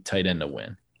an elite tight end to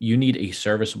win. You need a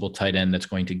serviceable tight end that's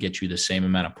going to get you the same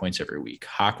amount of points every week.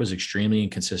 Hawk was extremely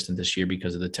inconsistent this year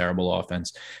because of the terrible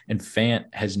offense, and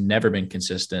Fant has never been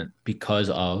consistent because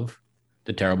of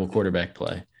the terrible quarterback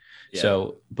play. Yeah.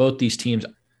 So both these teams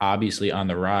obviously on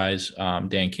the rise.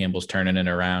 Dan Campbell's turning it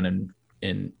around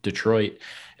in Detroit,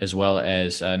 as well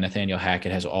as Nathaniel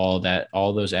Hackett has all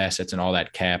those assets and all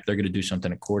that cap. They're going to do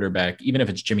something at quarterback, even if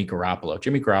it's Jimmy Garoppolo.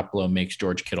 Jimmy Garoppolo makes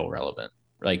George Kittle relevant.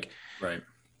 Right.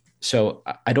 So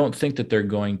I don't think that they're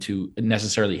going to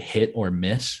necessarily hit or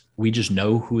miss. We just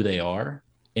know who they are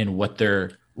and what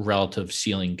their relative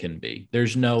ceiling can be.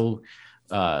 There's no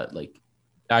I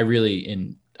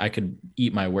could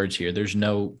eat my words here. There's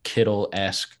no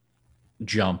Kittle-esque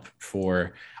jump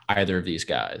for either of these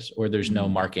guys, or there's no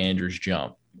Mark Andrews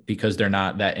jump because they're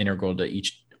not that integral to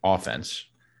each offense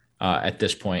at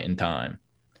this point in time.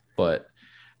 But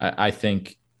I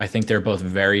think they're both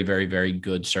very, very, very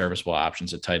good serviceable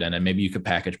options at tight end. And maybe you could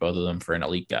package both of them for an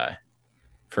elite guy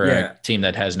for a team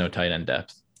that has no tight end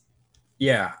depth.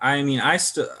 Yeah. I mean, I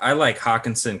like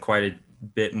Hawkinson quite a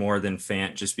bit more than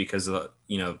Fant just because of,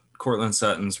 Cortland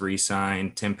Sutton's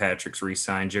re-signed, Tim Patrick's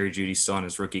re-signed, Jerry Jeudy's still on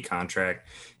his rookie contract.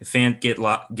 If Fant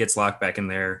gets locked back in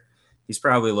there, he's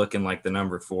probably looking like the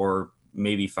number 4,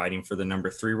 maybe fighting for the number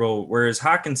 3 role. Whereas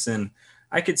Hawkinson,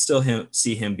 I could still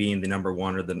see him being the number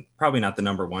 1 or probably not the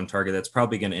number 1 target. That's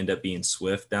probably going to end up being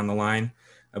Swift down the line.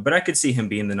 But I could see him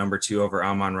being the number 2 over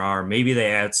Amon-Ra, or maybe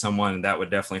they add someone that would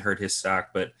definitely hurt his stock.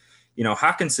 But,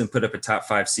 Hawkinson put up a top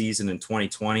 5 season in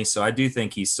 2020. So I do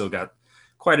think he's still got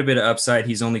quite a bit of upside.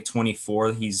 He's only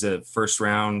 24. He's a first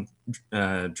round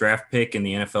draft pick in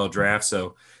the NFL draft.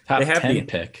 So top 10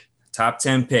 pick. Top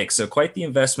 10 pick. So quite the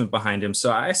investment behind him.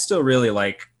 So I still really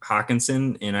like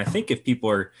Hawkinson. And I think if people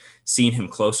are seeing him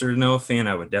closer to Noah Fant,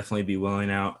 I would definitely be willing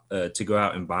to go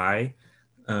out and buy.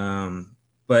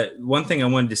 But one thing I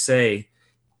wanted to say,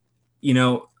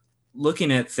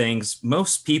 looking at things,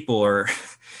 most people are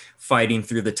fighting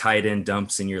through the tight end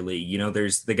dumps in your league.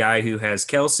 There's the guy who has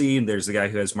Kelsey, and there's the guy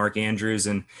who has Mark Andrews.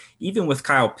 And even with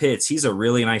Kyle Pitts, he's a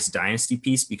really nice dynasty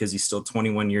piece because he's still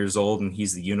 21 years old and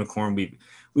he's the unicorn.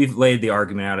 We've laid the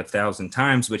argument out 1,000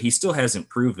 times, but he still hasn't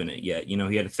proven it yet. He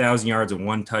had 1,000 yards and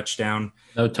 1 touchdown.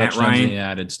 No touchdowns in the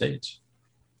United States.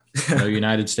 No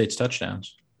United States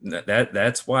touchdowns.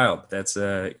 That's wild. That's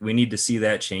we need to see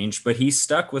that change. But he's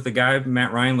stuck with a guy.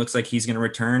 Matt Ryan looks like he's going to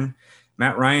return.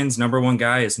 Matt Ryan's number 1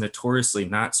 guy is notoriously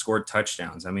not scored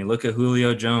touchdowns. I mean, look at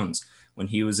Julio Jones when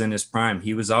he was in his prime.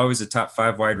 He was always a top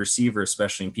 5 wide receiver,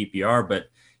 especially in PPR, but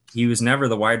he was never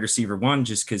the wide receiver 1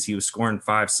 just because he was scoring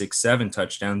 5, 6, 7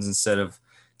 touchdowns instead of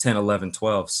 10, 11,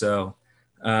 12. So,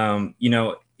 in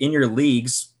your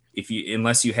leagues,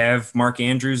 unless you have Mark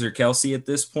Andrews or Kelsey at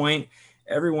this point,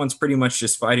 everyone's pretty much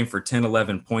just fighting for 10,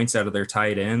 11 points out of their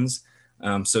tight ends.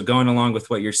 So going along with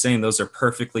what you're saying, those are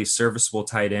perfectly serviceable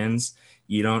tight ends.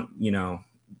 You don't,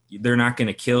 they're not going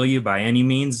to kill you by any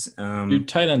means. Your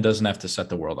tight end doesn't have to set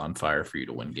the world on fire for you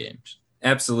to win games.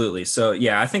 Absolutely. So,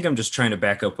 yeah, I think I'm just trying to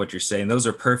back up what you're saying. Those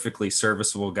are perfectly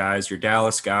serviceable guys. Your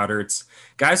Dallas Goederts,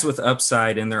 guys with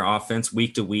upside in their offense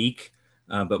week to week,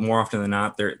 but more often than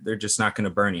not, they're just not going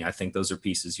to burn you. I think those are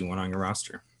pieces you want on your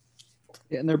roster.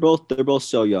 Yeah, and they're both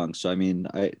so young. So I mean,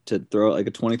 to throw like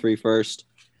a 23 first,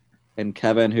 and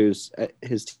Kevin, who's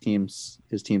his team's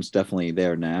definitely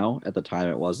there now. At the time,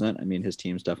 it wasn't. I mean, his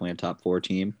team's definitely a top 4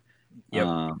 team. Yep.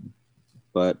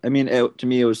 But I mean, to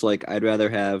me, it was like I'd rather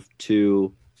have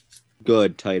 2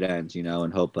 good tight ends,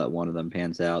 and hope that one of them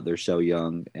pans out. They're so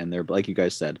young, and they're, like you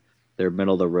guys said, they're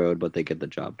middle of the road, but they get the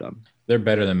job done. They're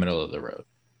better than middle of the road.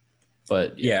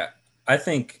 But yeah, I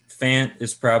think Fant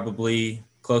is probably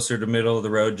closer to middle of the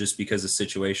road just because of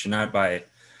situation, not by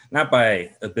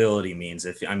ability means.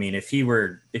 If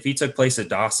he took place at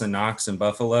Dawson Knox in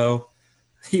Buffalo,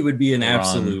 he would be an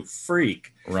absolute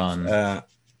freak. Run.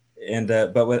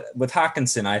 But with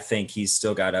Hockenson, I think he's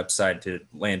still got upside to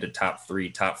land a top 3,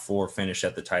 top 4 finish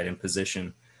at the tight end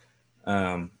position.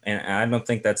 And I don't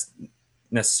think that's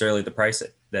necessarily the price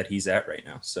that he's at right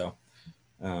now. So,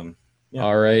 yeah.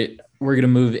 All right. We're going to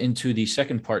move into the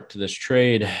second part to this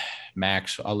trade.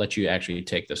 Max, I'll let you actually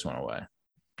take this one away.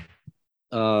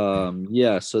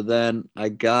 Yeah. So then I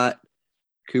got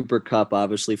Cooper Kupp,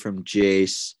 obviously from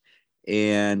Jace.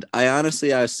 And I was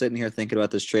sitting here thinking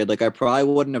about this trade. Like, I probably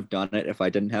wouldn't have done it if I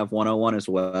didn't have 101 as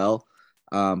well.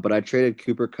 But I traded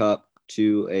Cooper Kupp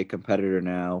to a competitor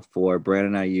now for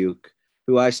Brandon Ayuk,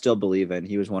 who I still believe in.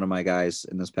 He was one of my guys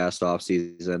in this past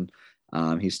offseason.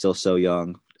 He's still so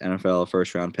young, NFL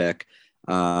first-round pick.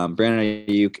 Brandon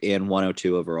Ayuk and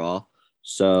 102 overall.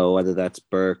 So whether that's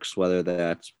Burks, whether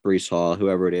that's Breece Hall,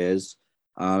 whoever it is,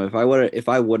 if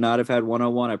I would not have had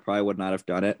 101, I probably would not have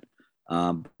done it.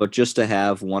 But just to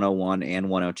have 101 and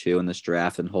 102 in this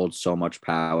draft and hold so much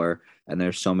power, and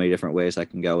there's so many different ways I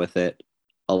can go with it,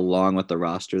 along with the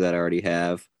roster that I already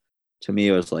have, to me,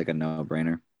 it was like a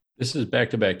no-brainer. This is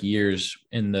back-to-back years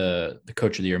in the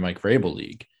Coach of the Year Mike Vrabel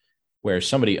League, where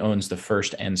somebody owns the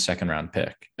first and second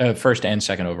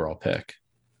overall pick.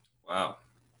 Wow.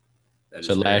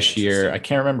 So last year, I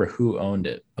can't remember who owned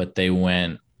it, but they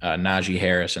went Najee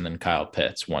Harris and then Kyle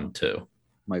Pitts, 1-2.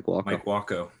 Mike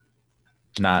Walko.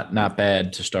 Not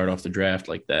bad to start off the draft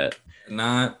like that.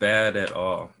 Not bad at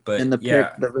all. But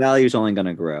the value is only going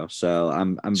to grow. So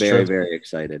I'm very, very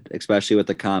excited, especially with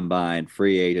the combine,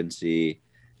 free agency.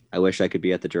 I wish I could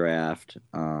be at the draft.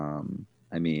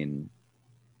 I mean,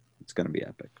 it's going to be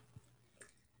epic.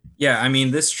 Yeah, I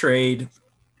mean, this trade,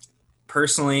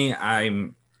 personally,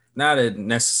 I'm not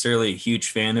necessarily a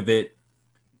huge fan of it.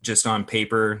 Just on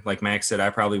paper, like Max said, I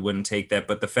probably wouldn't take that.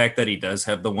 But the fact that he does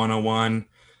have the 101,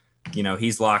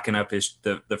 he's locking up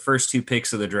the first 2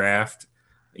 picks of the draft,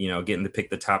 getting to pick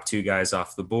the top 2 guys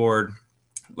off the board.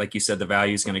 Like you said, the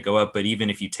value is going to go up. But even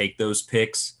if you take those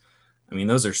picks, I mean,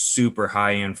 those are super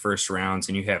high-end first rounds,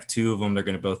 and you have 2 of them. They're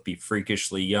going to both be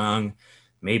freakishly young.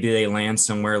 Maybe they land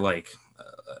somewhere like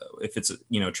if it's,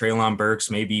 Treylon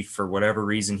Burks, maybe for whatever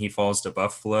reason he falls to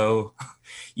Buffalo,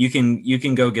 you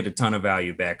can go get a ton of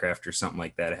value back after something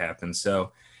like that happens.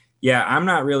 So, yeah, I'm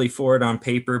not really for it on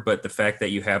paper, but the fact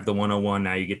that you have the 101,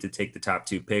 now you get to take the top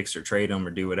 2 picks or trade them or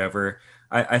do whatever,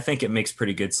 I think it makes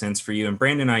pretty good sense for you. And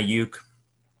Brandon Ayuk,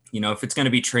 if it's going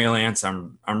to be Trey Lance,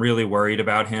 I'm really worried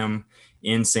about him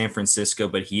in San Francisco,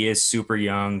 but he is super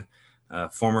young,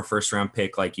 former first-round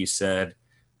pick, like you said.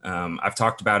 I've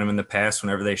talked about him in the past.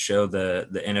 Whenever they show the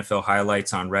NFL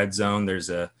highlights on Red Zone,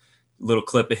 there's a little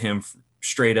clip of him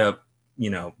straight up,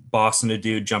 bossing a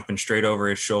dude, jumping straight over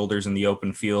his shoulders in the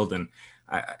open field. And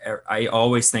I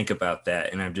always think about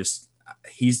that. And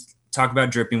he's talk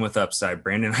about dripping with upside.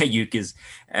 Brandon Ayuk is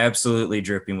absolutely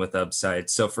dripping with upside.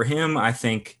 So for him, I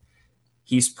think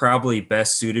he's probably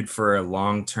best suited for a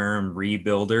long-term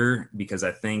rebuilder, because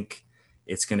I think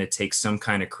it's going to take some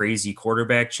kind of crazy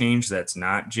quarterback change that's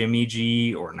not Jimmy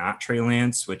G or not Trey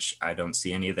Lance, which I don't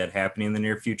see any of that happening in the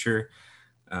near future.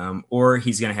 Or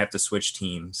he's going to have to switch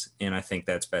teams. And I think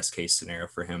that's best case scenario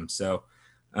for him. So,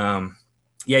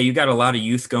 you got a lot of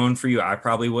youth going for you. I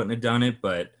probably wouldn't have done it,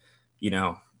 but,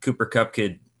 Cooper Kupp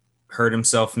could hurt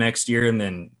himself next year and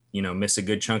then, miss a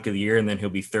good chunk of the year, and then he'll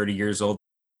be 30 years old.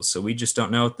 So we just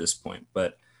don't know at this point.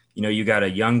 But, you got a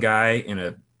young guy and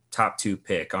a top 2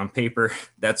 pick. On paper,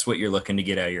 that's what you're looking to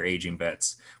get out of your aging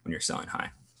bets when you're selling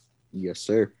high. Yes,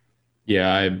 sir.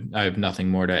 Yeah, I have nothing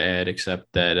more to add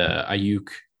except that Ayuk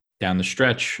down the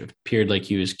stretch appeared like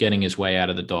he was getting his way out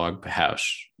of the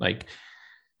doghouse. Like,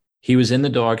 he was in the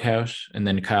doghouse, and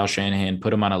then Kyle Shanahan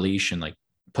put him on a leash and like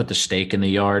put the stake in the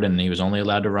yard, and he was only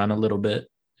allowed to run a little bit.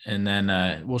 And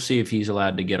then we'll see if he's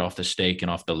allowed to get off the stake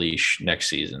and off the leash next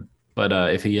season. But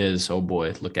if he is, oh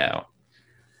boy, look out.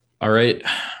 All right,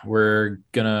 we're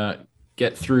going to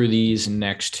get through these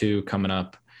next two coming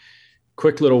up.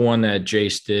 Quick little one that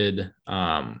Jace did.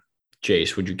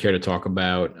 Jace, would you care to talk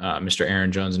about Mr.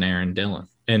 Aaron Jones and Aaron Dillon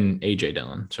and AJ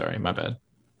Dillon? Sorry, my bad.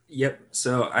 Yep.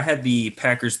 So I had the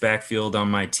Packers backfield on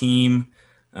my team.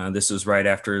 This was right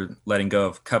after letting go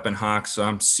of Kupp and Hawk, so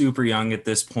I'm super young at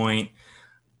this point.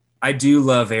 I do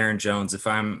love Aaron Jones. If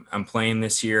I'm playing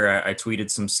this year, I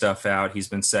tweeted some stuff out. He's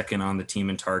been second on the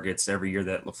team in targets every year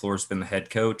that LaFleur's been the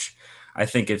head coach. I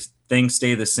think if things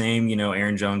stay the same,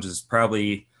 Aaron Jones is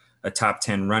probably a top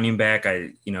 10 running back.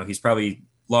 He's probably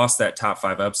lost that top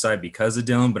 5 upside because of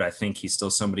Dillon, but I think he's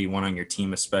still somebody you want on your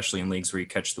team, especially in leagues where you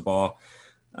catch the ball.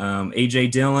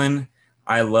 AJ Dillon,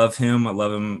 I love him. I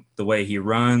love him the way he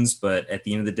runs, but at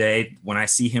the end of the day, when I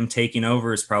see him taking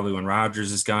over is probably when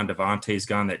Rodgers is gone, Devontae's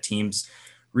gone, that team's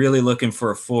really looking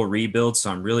for a full rebuild. So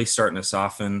I'm really starting to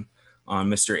soften on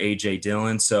Mr. AJ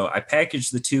Dillon. So I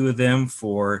packaged the two of them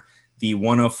for the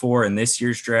 104 in this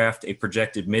year's draft, a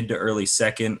projected mid to early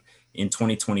second in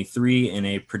 2023, and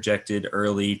a projected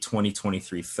early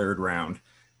 2023 third round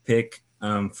pick.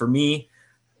 For me,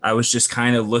 I was just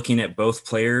kind of looking at both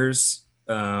players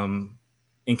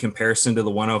in comparison to the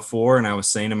 104. And I was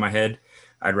saying in my head,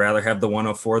 I'd rather have the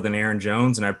 104 than Aaron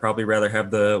Jones. And I'd probably rather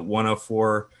have the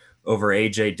 104 over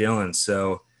AJ Dillon.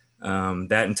 So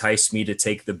that enticed me to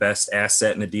take the best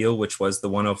asset in the deal, which was the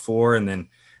 104. And then,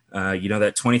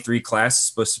 that 23 class is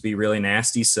supposed to be really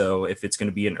nasty. So if it's going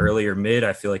to be an earlier mid,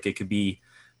 I feel like it could be,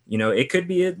 it could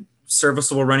be a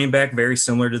serviceable running back, very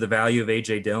similar to the value of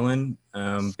AJ Dillon,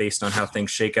 based on how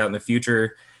things shake out in the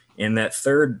future. And that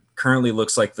third currently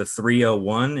looks like the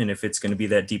 301. And if it's going to be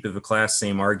that deep of a class,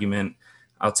 same argument,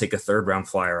 I'll take a third round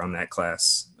flyer on that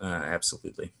class.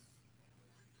 Absolutely.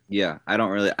 Yeah, I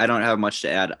don't have much to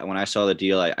add. When I saw the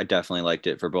deal, I definitely liked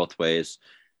it for both ways.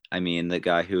 I mean, the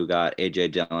guy who got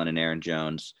AJ Dillon and Aaron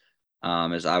Jones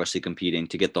is obviously competing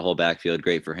to get the whole backfield.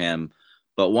 Great for him.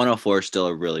 But 104 is still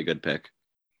a really good pick.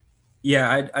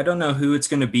 Yeah, I don't know who it's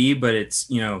going to be, but it's,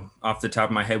 off the top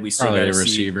of my head, we still got a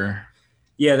receiver.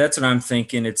 Yeah, that's what I'm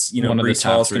thinking. It's, one of the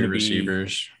top 3 receivers.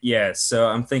 receivers. Yeah, so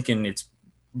I'm thinking it's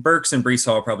Burks and Breece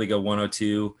Hall will probably go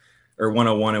 102 or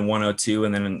 101 and 102,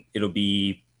 and then it'll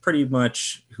be pretty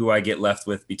much who I get left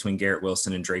with between Garrett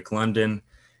Wilson and Drake London.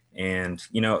 And,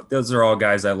 those are all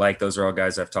guys I like. Those are all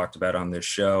guys I've talked about on this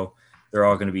show. They're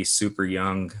all going to be super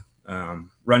young.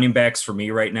 Running backs for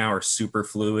me right now are super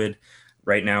fluid.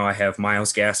 Right now I have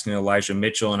Myles Gaskin and Elijah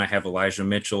Mitchell, and I have Elijah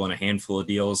Mitchell in a handful of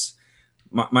deals.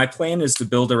 My plan is to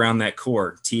build around that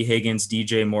core: T. Higgins,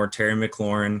 DJ Moore, Terry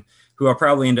McLaurin, who I'll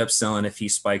probably end up selling if he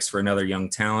spikes for another young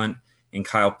talent, and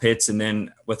Kyle Pitts. And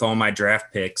then with all my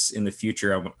draft picks in the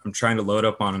future, I'm trying to load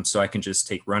up on them so I can just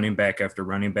take running back after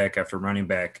running back after running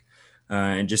back,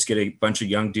 and just get a bunch of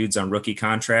young dudes on rookie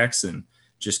contracts and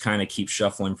just kind of keep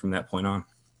shuffling from that point on.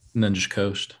 And then just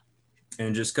coast.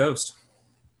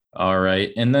 All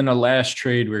right. And then the last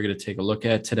trade we're going to take a look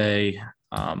at today,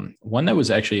 one that was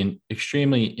actually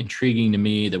extremely intriguing to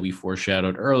me that we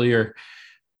foreshadowed earlier.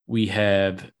 We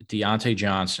have Deontay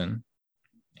Johnson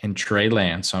and Trey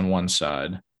Lance on one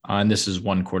side. And this is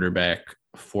one quarterback,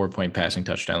 4-point passing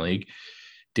touchdown league.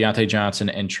 Deontay Johnson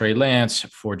and Trey Lance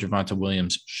for Javonte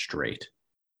Williams straight.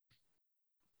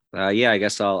 I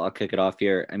guess I'll kick it off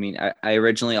here. I mean, I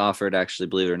originally offered, actually,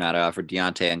 believe it or not, I offered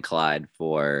Deontay and Clyde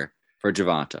for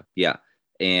Javonte. Yeah.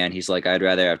 And he's like, I'd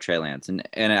rather have Trey Lance. And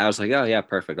I was like, oh yeah,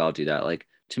 perfect. I'll do that. Like,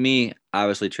 to me,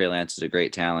 obviously Trey Lance is a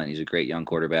great talent. He's a great young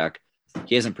quarterback.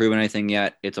 He hasn't proven anything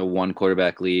yet. It's a 1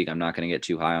 quarterback league. I'm not going to get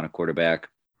too high on a quarterback.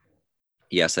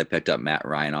 Yes, I picked up Matt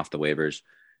Ryan off the waivers.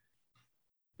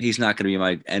 He's not going to be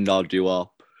my end-all,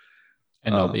 do-all.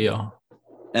 End-all, be-all.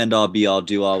 End-all, be-all,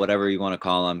 do-all, whatever you want to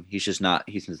call him. He's just not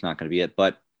going to be it.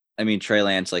 But, I mean, Trey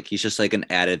Lance, like, he's just like an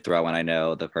added throw, and I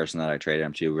know the person that I traded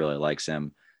him to really likes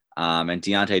him. And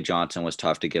Deontay Johnson was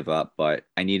tough to give up, but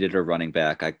I needed a running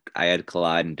back. I had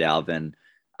Clyde and Dalvin.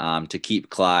 To keep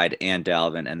Clyde and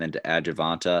Dalvin and then to add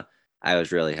Javonte, I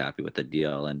was really happy with the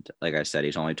deal. And like I said,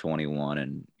 he's only 21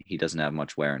 and he doesn't have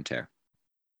much wear and tear.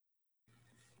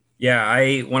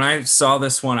 Yeah, when I saw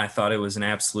this one, I thought it was an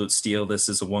absolute steal. This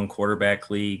is a 1 quarterback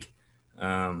league.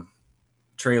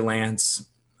 Trey Lance,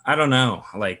 I don't know.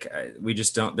 Like, we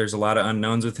just don't – there's a lot of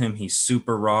unknowns with him. He's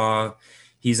super raw.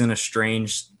 He's in a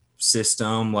strange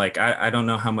system. Like, I don't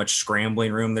know how much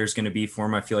scrambling room there's going to be for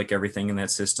him. I feel like everything in that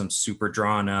system's super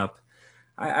drawn up.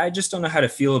 I just don't know how to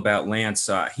feel about Lance.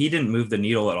 He didn't move the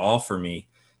needle at all for me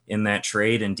in that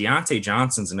trade. And Deontay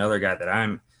Johnson's another guy that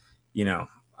I'm,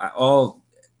 all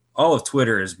of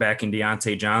Twitter is backing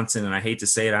Deontay Johnson. And I hate to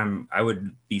say it, I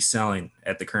would be selling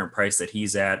at the current price that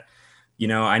he's at.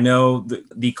 I know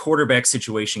the quarterback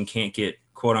situation can't get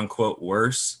quote unquote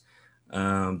worse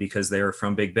because they were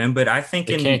from Big Ben, but I think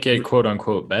it can't get quote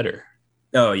unquote better.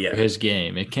 Oh yeah. His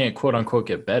game. It can't quote unquote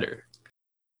get better.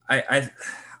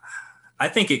 I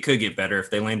think it could get better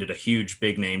if they landed a huge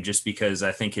big name, just because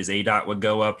I think his ADOT would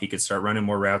go up. He could start running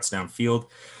more routes downfield.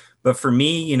 But for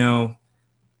me,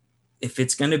 if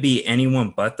it's going to be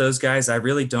anyone but those guys, I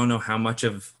really don't know how much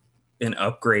of an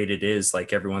upgrade it is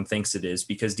like everyone thinks it is,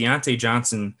 because Deontay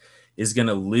Johnson is going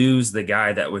to lose the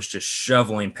guy that was just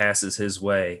shoveling passes his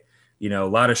way. A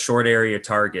lot of short area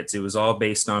targets. It was all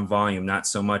based on volume, not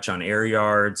so much on air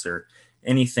yards or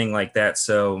anything like that.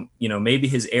 So, maybe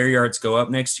his air yards go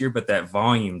up next year, but that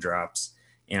volume drops.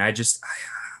 And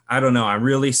I don't know. I'm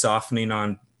really softening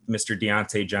on Mr.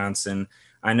 Deontay Johnson.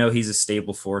 I know he's a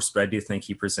stable force, but I do think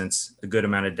he presents a good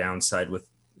amount of downside with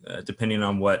depending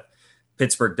on what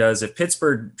Pittsburgh does. If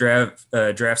Pittsburgh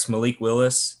drafts Malik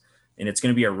Willis and it's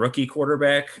going to be a rookie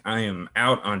quarterback, I am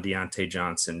out on Deontay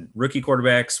Johnson. Rookie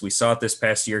quarterbacks, we saw it this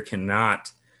past year,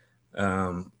 cannot,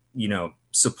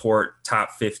 support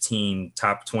top 15,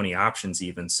 top 20 options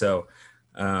even. So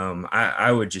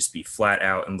I would just be flat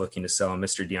out and looking to sell on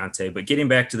Mr. Deontay. But getting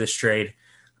back to this trade,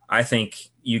 I think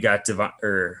you got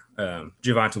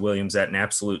Javonte Williams at an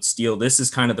absolute steal. This is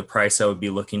kind of the price I would be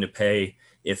looking to pay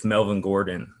if Melvin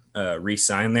Gordon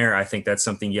re-signed there. I think that's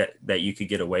something that you could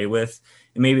get away with.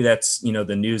 And maybe that's,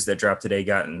 the news that dropped today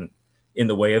got in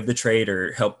the way of the trade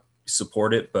or help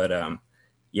support it. But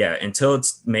yeah, until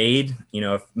it's made,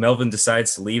 if Melvin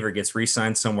decides to leave or gets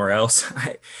re-signed somewhere else,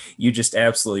 you just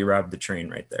absolutely robbed the train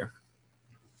right there.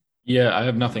 Yeah, I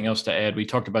have nothing else to add. We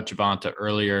talked about Javonte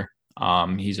earlier.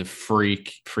 He's a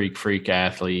freak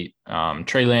athlete.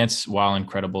 Trey Lance, while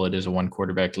incredible, it is a one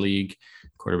quarterback league.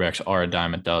 Quarterbacks are a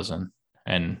dime a dozen,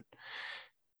 and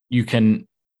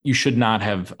you should not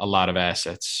have a lot of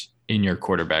assets in your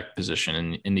quarterback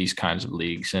position in these kinds of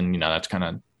leagues. And, that's kind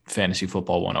of fantasy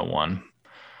football 101.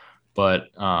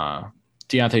 But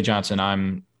Deontay Johnson,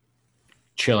 I'm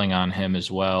chilling on him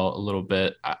as well a little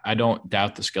bit. I don't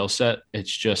doubt the skill set.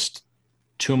 It's just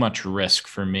too much risk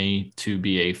for me to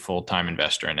be a full-time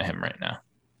investor into him right now.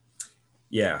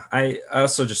 Yeah, I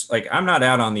also just I'm not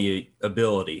out on the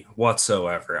ability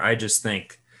whatsoever. I just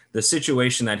think the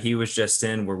situation that he was just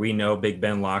in, where we know Big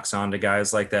Ben locks on to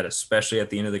guys like that, especially at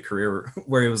the end of the career,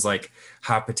 where it was like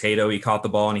hot potato. He caught the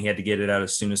ball and he had to get it out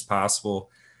as soon as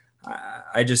possible.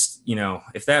 I just,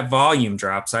 if that volume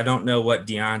drops, I don't know what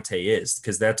Deontay is,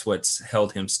 because that's what's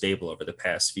held him stable over the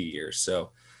past few years.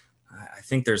 So I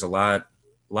think there's a lot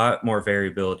more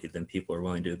variability than people are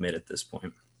willing to admit at this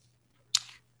point.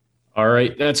 All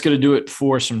right, that's going to do it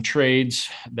for some trades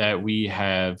that we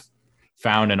have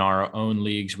found in our own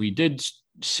leagues. We did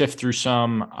sift through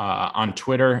some on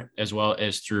Twitter as well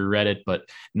as through Reddit, but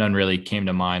none really came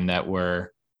to mind that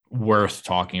were worth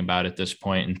talking about at this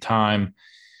point in time.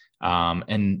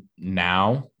 And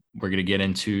now we're going to get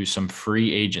into some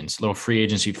free agents, little free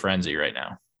agency frenzy right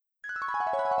now.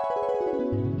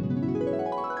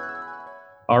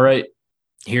 All right,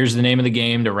 here's the name of the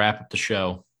game to wrap up the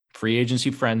show. Free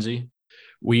agency frenzy.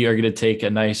 We are going to take a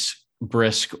nice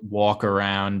brisk walk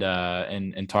around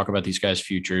and talk about these guys'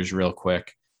 futures real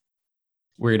quick.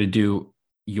 We're going to do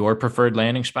your preferred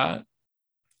landing spot,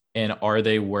 and are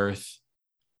they worth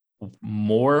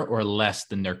more or less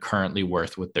than they're currently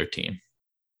worth with their team?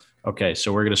 Okay,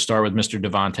 so we're going to start with Mr.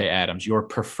 Davante Adams. Your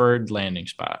preferred landing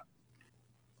spot?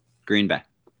 Green Bay.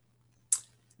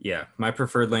 Yeah, my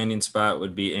preferred landing spot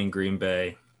would be in Green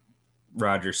Bay.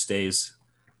 Rodgers stays.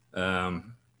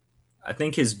 I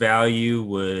think his value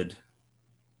would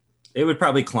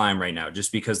probably climb right now,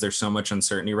 just because there's so much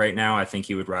uncertainty right now. I think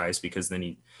he would rise, because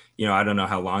then I don't know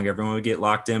how long everyone would get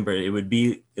locked in, but it would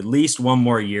be at least one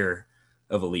more year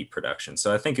of elite production.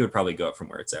 So I think it would probably go up from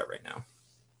where it's at right now.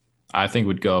 I think it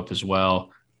would go up as well.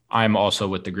 I'm also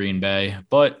with the Green Bay,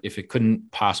 but if it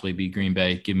couldn't possibly be Green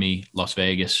Bay, give me Las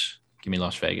Vegas. Give me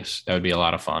Las Vegas. That would be a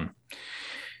lot of fun.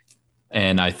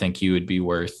 And I think you would be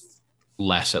worth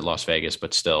less at Las Vegas,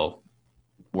 but still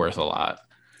worth a lot.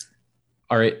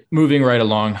 All right, moving right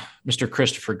along, Mr.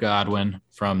 Christopher Godwin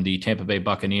from the Tampa Bay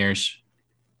Buccaneers.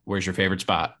 Where's your favorite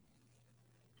spot?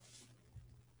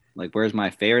 Where's my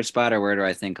favorite spot, or where do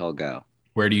I think he'll go?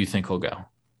 Where do you think he'll go?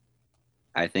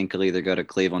 I think he'll either go to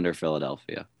Cleveland or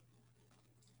Philadelphia.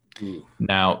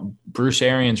 Now, Bruce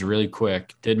Arians, really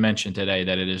quick, did mention today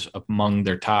that it is among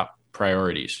their top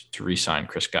priorities to re-sign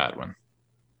Chris Godwin?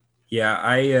 Yeah,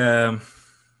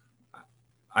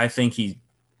 I think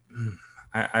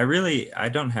I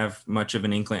don't have much of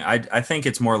an inkling. I think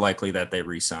it's more likely that they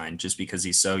re-sign just because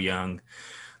he's so young.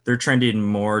 They're trending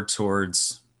more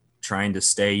towards trying to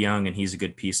stay young, and he's a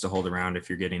good piece to hold around if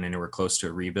you're getting anywhere close to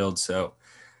a rebuild. So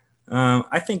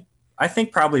I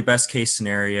think probably best case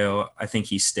scenario, I think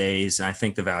he stays, and I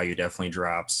think the value definitely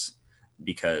drops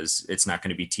because it's not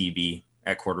going to be TB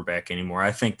at quarterback anymore.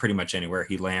 I think pretty much anywhere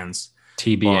he lands.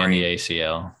 TB and the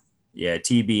ACL. Yeah,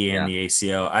 TB and the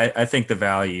ACL. I think the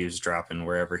value is dropping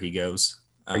wherever he goes.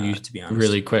 Are you, to be honest,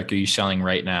 really quick, are you selling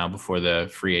right now before the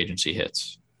free agency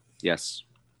hits? Yes.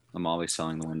 I'm always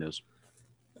selling the windows.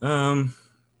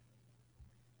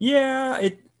 Yeah,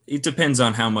 it depends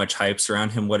on how much hype's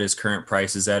around him, what his current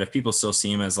price is at. If people still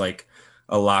see him as like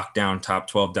a lockdown top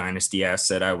 12 dynasty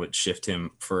asset, I would shift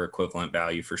him for equivalent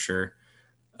value for sure.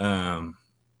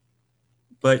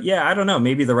 But yeah, I don't know.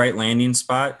 Maybe the right landing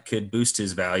spot could boost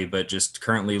his value, but just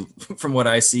currently, from what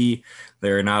I see,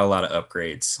 there are not a lot of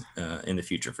upgrades in the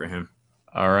future for him.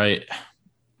 All right.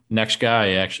 Next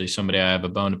guy, actually, somebody I have a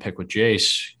bone to pick with.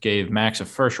 Jace gave Max a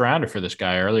first rounder for this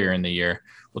guy earlier in the year.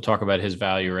 We'll talk about his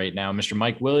value right now. Mr.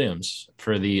 Mike Williams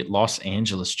for the Los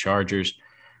Angeles Chargers.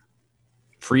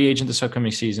 Free agent this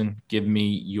upcoming season. Give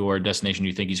me your destination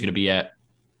you think he's going to be at.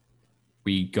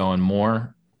 We going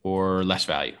more or less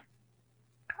value?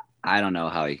 I don't know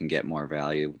how he can get more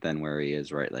value than where he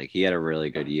is, right? Like, he had a really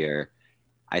good year.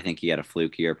 I think he had a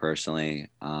fluke year personally.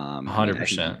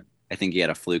 100%. I think he had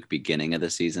a fluke beginning of the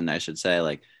season, I should say.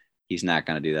 Like, he's not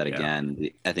going to do that again.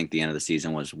 I think the end of the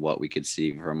season was what we could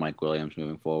see from Mike Williams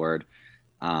moving forward.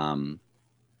 Probably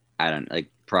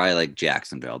like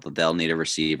Jacksonville. They'll need a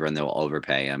receiver and they'll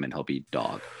overpay him and he'll be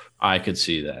dog. I could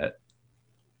see that.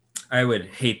 I would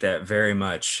hate that very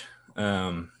much.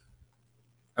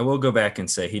 I will go back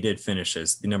and say he did finish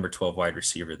as the number 12 wide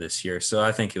receiver this year. So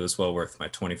I think it was well worth my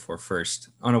 24 first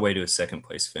on a way to a second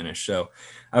place finish. So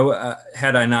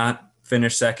had I not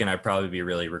finished second, I'd probably be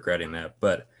really regretting that,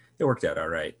 but it worked out all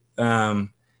right.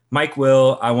 Mike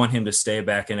Will, I want him to stay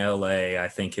back in LA. I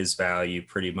think his value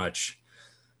pretty much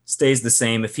stays the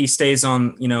same. If he stays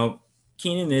on,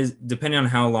 Keenan is, depending on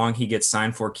how long he gets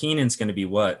signed for, Keenan's going to be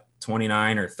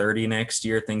 29 or 30 next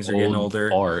year. Things are getting older.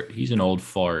 Fart. He's an old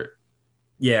fart.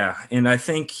 Yeah. And I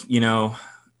think,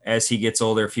 as he gets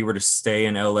older, if he were to stay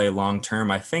in LA long-term,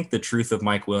 I think the truth of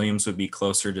Mike Williams would be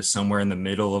closer to somewhere in the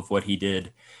middle of what he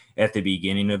did at the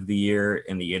beginning of the year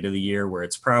and the end of the year, where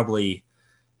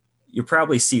you'll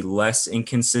probably see less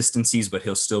inconsistencies, but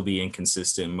he'll still be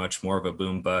inconsistent, much more of a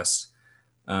boom bust.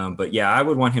 But yeah, I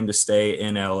would want him to stay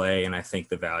in LA, and I think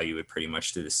the value would pretty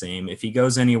much do the same. If he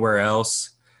goes anywhere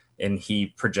else and he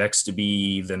projects to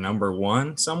be the number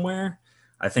one somewhere,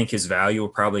 I think his value will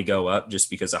probably go up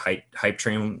just because a hype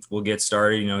train will get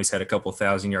started. He's had a couple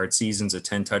 1,000-yard seasons, a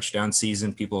 10 touchdown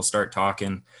season. People will start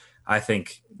talking. I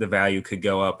think the value could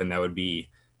go up, and that would be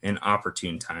an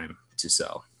opportune time to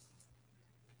sell.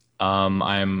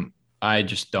 I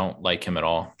just don't like him at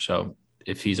all. So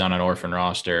if he's on an orphan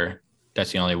roster,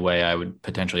 that's the only way I would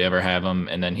potentially ever have him.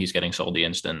 And then he's getting sold the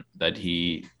instant that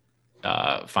he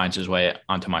finds his way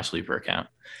onto my sleeper account.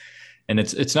 And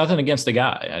it's nothing against the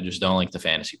guy. I just don't like the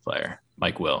fantasy player,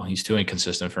 Mike Will. He's too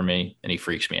inconsistent for me, and he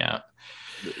freaks me out.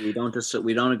 We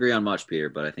don't agree on much, Peter,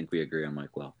 but I think we agree on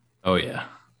Mike Will. Oh yeah,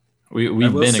 we've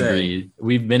been agreed.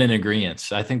 We've been in agreement.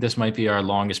 I think this might be our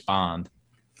longest bond.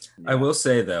 I will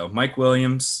say though, Mike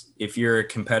Williams, if you're a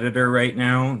competitor right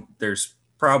now, there's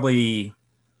probably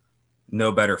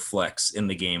no better flex in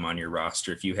the game on your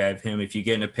roster. If you have him, if you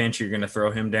get in a pinch, you're going to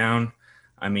throw him down.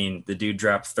 I mean, the dude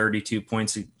dropped 32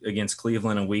 points against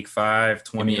Cleveland in week 5,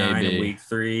 29 in week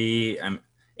 3.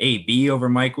 AB over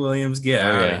Mike Williams. Get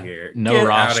out of here. No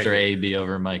roster AB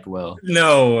over Mike Will.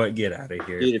 No, get out of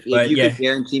here. Dude, if you could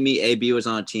guarantee me AB was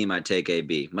on a team, I'd take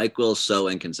AB. Mike Will's so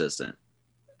inconsistent.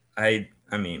 I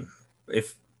mean,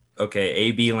 if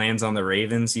AB lands on the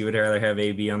Ravens, you would rather have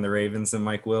AB on the Ravens than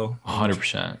Mike Will?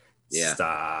 100%. Yeah.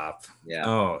 Stop. Yeah.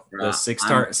 Oh, the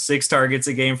six targets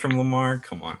a game from Lamar?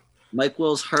 Come on. Mike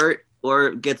Will's hurt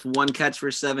or gets one catch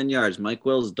for 7 yards. Mike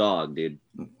Will's dog, dude.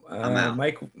 I'm out.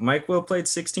 Mike Will played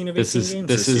 16 of 18 games.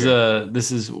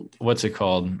 This is what's it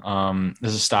called?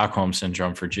 This is Stockholm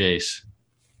syndrome for Jace.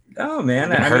 Oh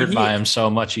man, hurt by him so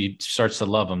much he starts to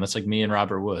love him. That's like me and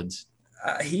Robert Woods.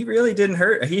 He really didn't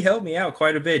hurt. He helped me out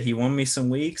quite a bit. He won me some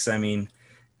weeks. I mean,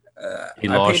 he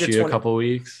lost you a couple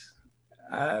weeks.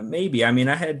 Maybe. I mean,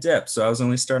 I had depth, so I was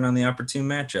only starting on the opportune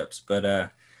matchups.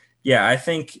 But yeah, I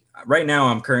think right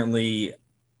now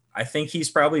I think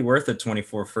he's probably worth a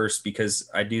 24 first because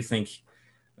I do think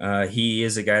He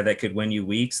is a guy that could win you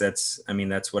weeks. That's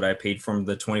what I paid for him.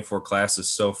 The 24 class is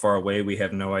so far away. We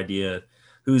have no idea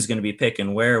who's going to be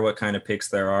picking where, what kind of picks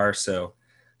there are. So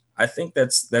I think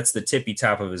that's the tippy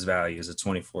top of his value is a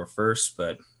 24 first,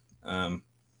 but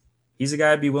he's a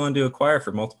guy I'd be willing to acquire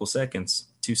for multiple seconds,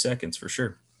 2 seconds for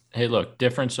sure. Hey, look,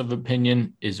 difference of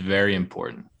opinion is very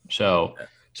important. So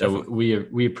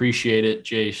we appreciate it,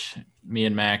 Jace. Me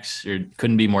and Max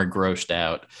couldn't be more grossed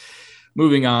out.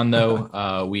 Moving on,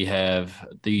 though, we have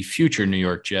the future New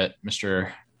York Jet,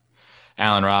 Mr.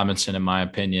 Allen Robinson, in my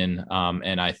opinion.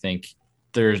 And I think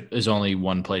there is only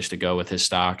one place to go with his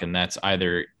stock, and that's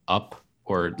either up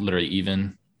or literally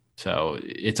even. So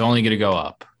it's only going to go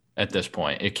up at this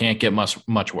point. It can't get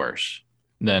much worse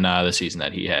than the season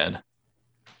that he had.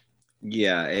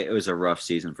 Yeah, it was a rough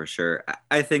season for sure.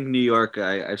 I think New York,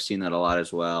 I've seen that a lot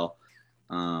as well.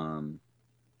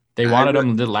 They wanted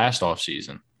him the last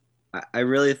offseason. I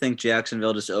really think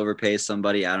Jacksonville just overpays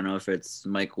somebody. I don't know if it's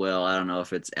Mike Will. I don't know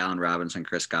if it's Allen Robinson,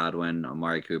 Chris Godwin,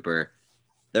 Amari Cooper.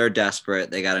 They're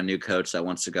desperate. They got a new coach that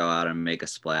wants to go out and make a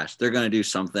splash. They're going to do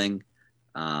something.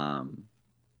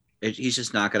 He's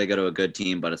just not going to go to a good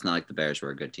team, but it's not like the Bears were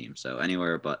a good team. So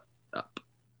anywhere but up.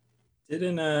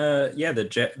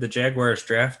 The Jaguars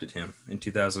drafted him in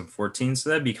 2014, so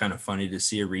that'd be kind of funny to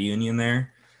see a reunion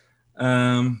there.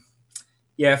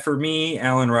 For me,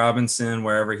 Allen Robinson,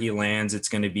 wherever he lands, it's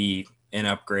going to be an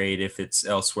upgrade if it's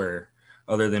elsewhere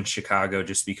other than Chicago,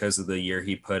 just because of the year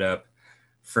he put up.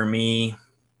 For me,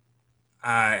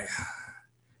 the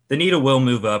needle will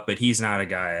move up, but he's not a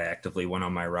guy I actively want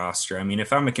on my roster. I mean,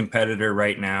 if I'm a competitor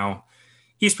right now,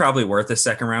 he's probably worth a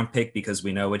second-round pick because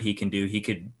we know what he can do. He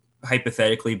could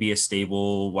hypothetically be a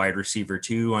stable wide receiver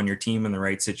too on your team in the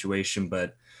right situation,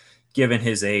 but given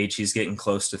his age, he's getting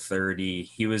close to 30.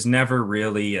 He was never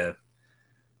really a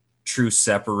true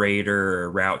separator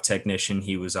or route technician.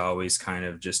 He was always kind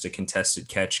of just a contested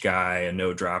catch guy, a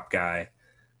no drop guy.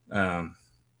 And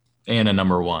a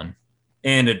number one.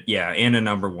 And a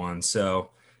number one.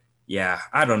 So yeah,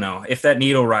 I don't know if that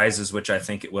needle rises, which I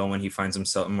think it will when he finds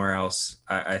himself somewhere else.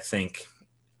 I think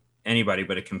anybody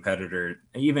but a competitor,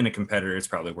 even a competitor, is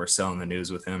probably worth selling the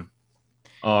news with him.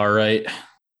 All right.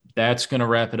 That's going to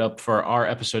wrap it up for our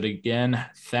episode again.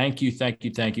 Thank you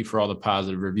for all the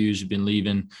positive reviews you've been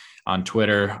leaving on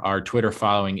Twitter. Our Twitter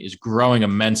following is growing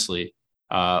immensely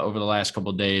over the last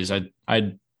couple of days.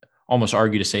 I'd almost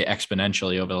argue to say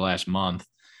exponentially over the last month.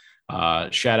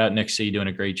 Shout out Nick C, doing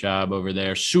a great job over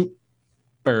there.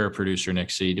 Super producer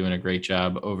Nick C doing a great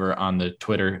job over on the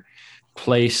Twitter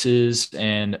Places.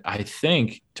 And I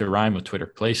think to rhyme with Twitter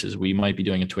Places, we might be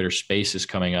doing a Twitter Spaces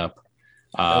coming up.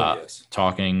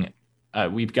 Talking.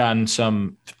 We've gotten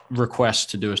some requests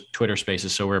to do a Twitter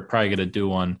Spaces, so we're probably going to do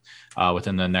one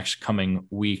within the next coming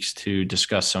weeks to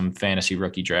discuss some fantasy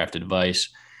rookie draft advice.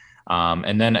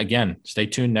 And then again, stay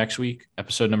tuned next week,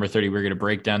 episode number 30. We're going to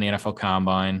break down the NFL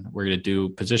Combine. We're going to do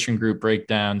position group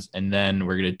breakdowns, and then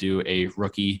we're going to do a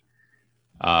rookie,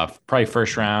 probably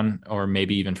first round or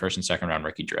maybe even first and second round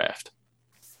rookie draft.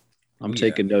 I'm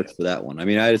taking notes for that one. I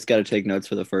mean, I just got to take notes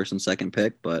for the first and second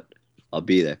pick, but I'll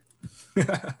be there.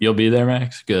 You'll be there,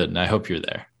 Max? Good. And I hope you're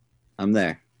there. I'm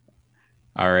there.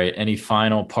 All right. Any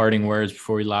final parting words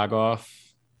before we log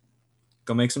off?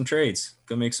 Go make some trades.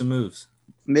 Go make some moves.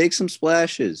 Make some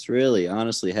splashes. Really,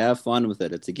 honestly, have fun with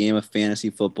it. It's a game of fantasy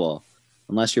football.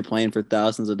 Unless you're playing for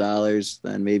thousands of dollars,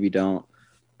 then maybe don't.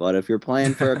 But if you're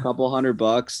playing for a couple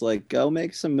 $100, like, go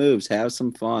make some moves. Have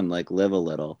some fun. Like, live a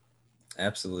little.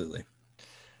 Absolutely.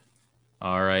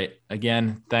 All right.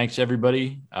 Again, thanks,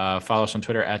 everybody. Follow us on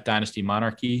Twitter at Dynasty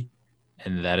Monarchy.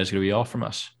 And that is going to be all from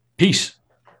us. Peace.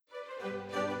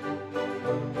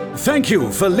 Thank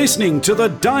you for listening to the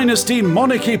Dynasty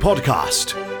Monarchy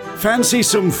podcast. Fancy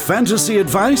some fantasy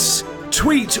advice?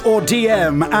 Tweet or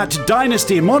DM at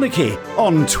Dynasty Monarchy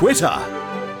on Twitter.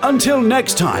 Until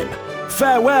next time,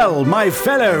 farewell, my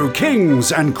fellow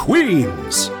kings and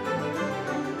queens.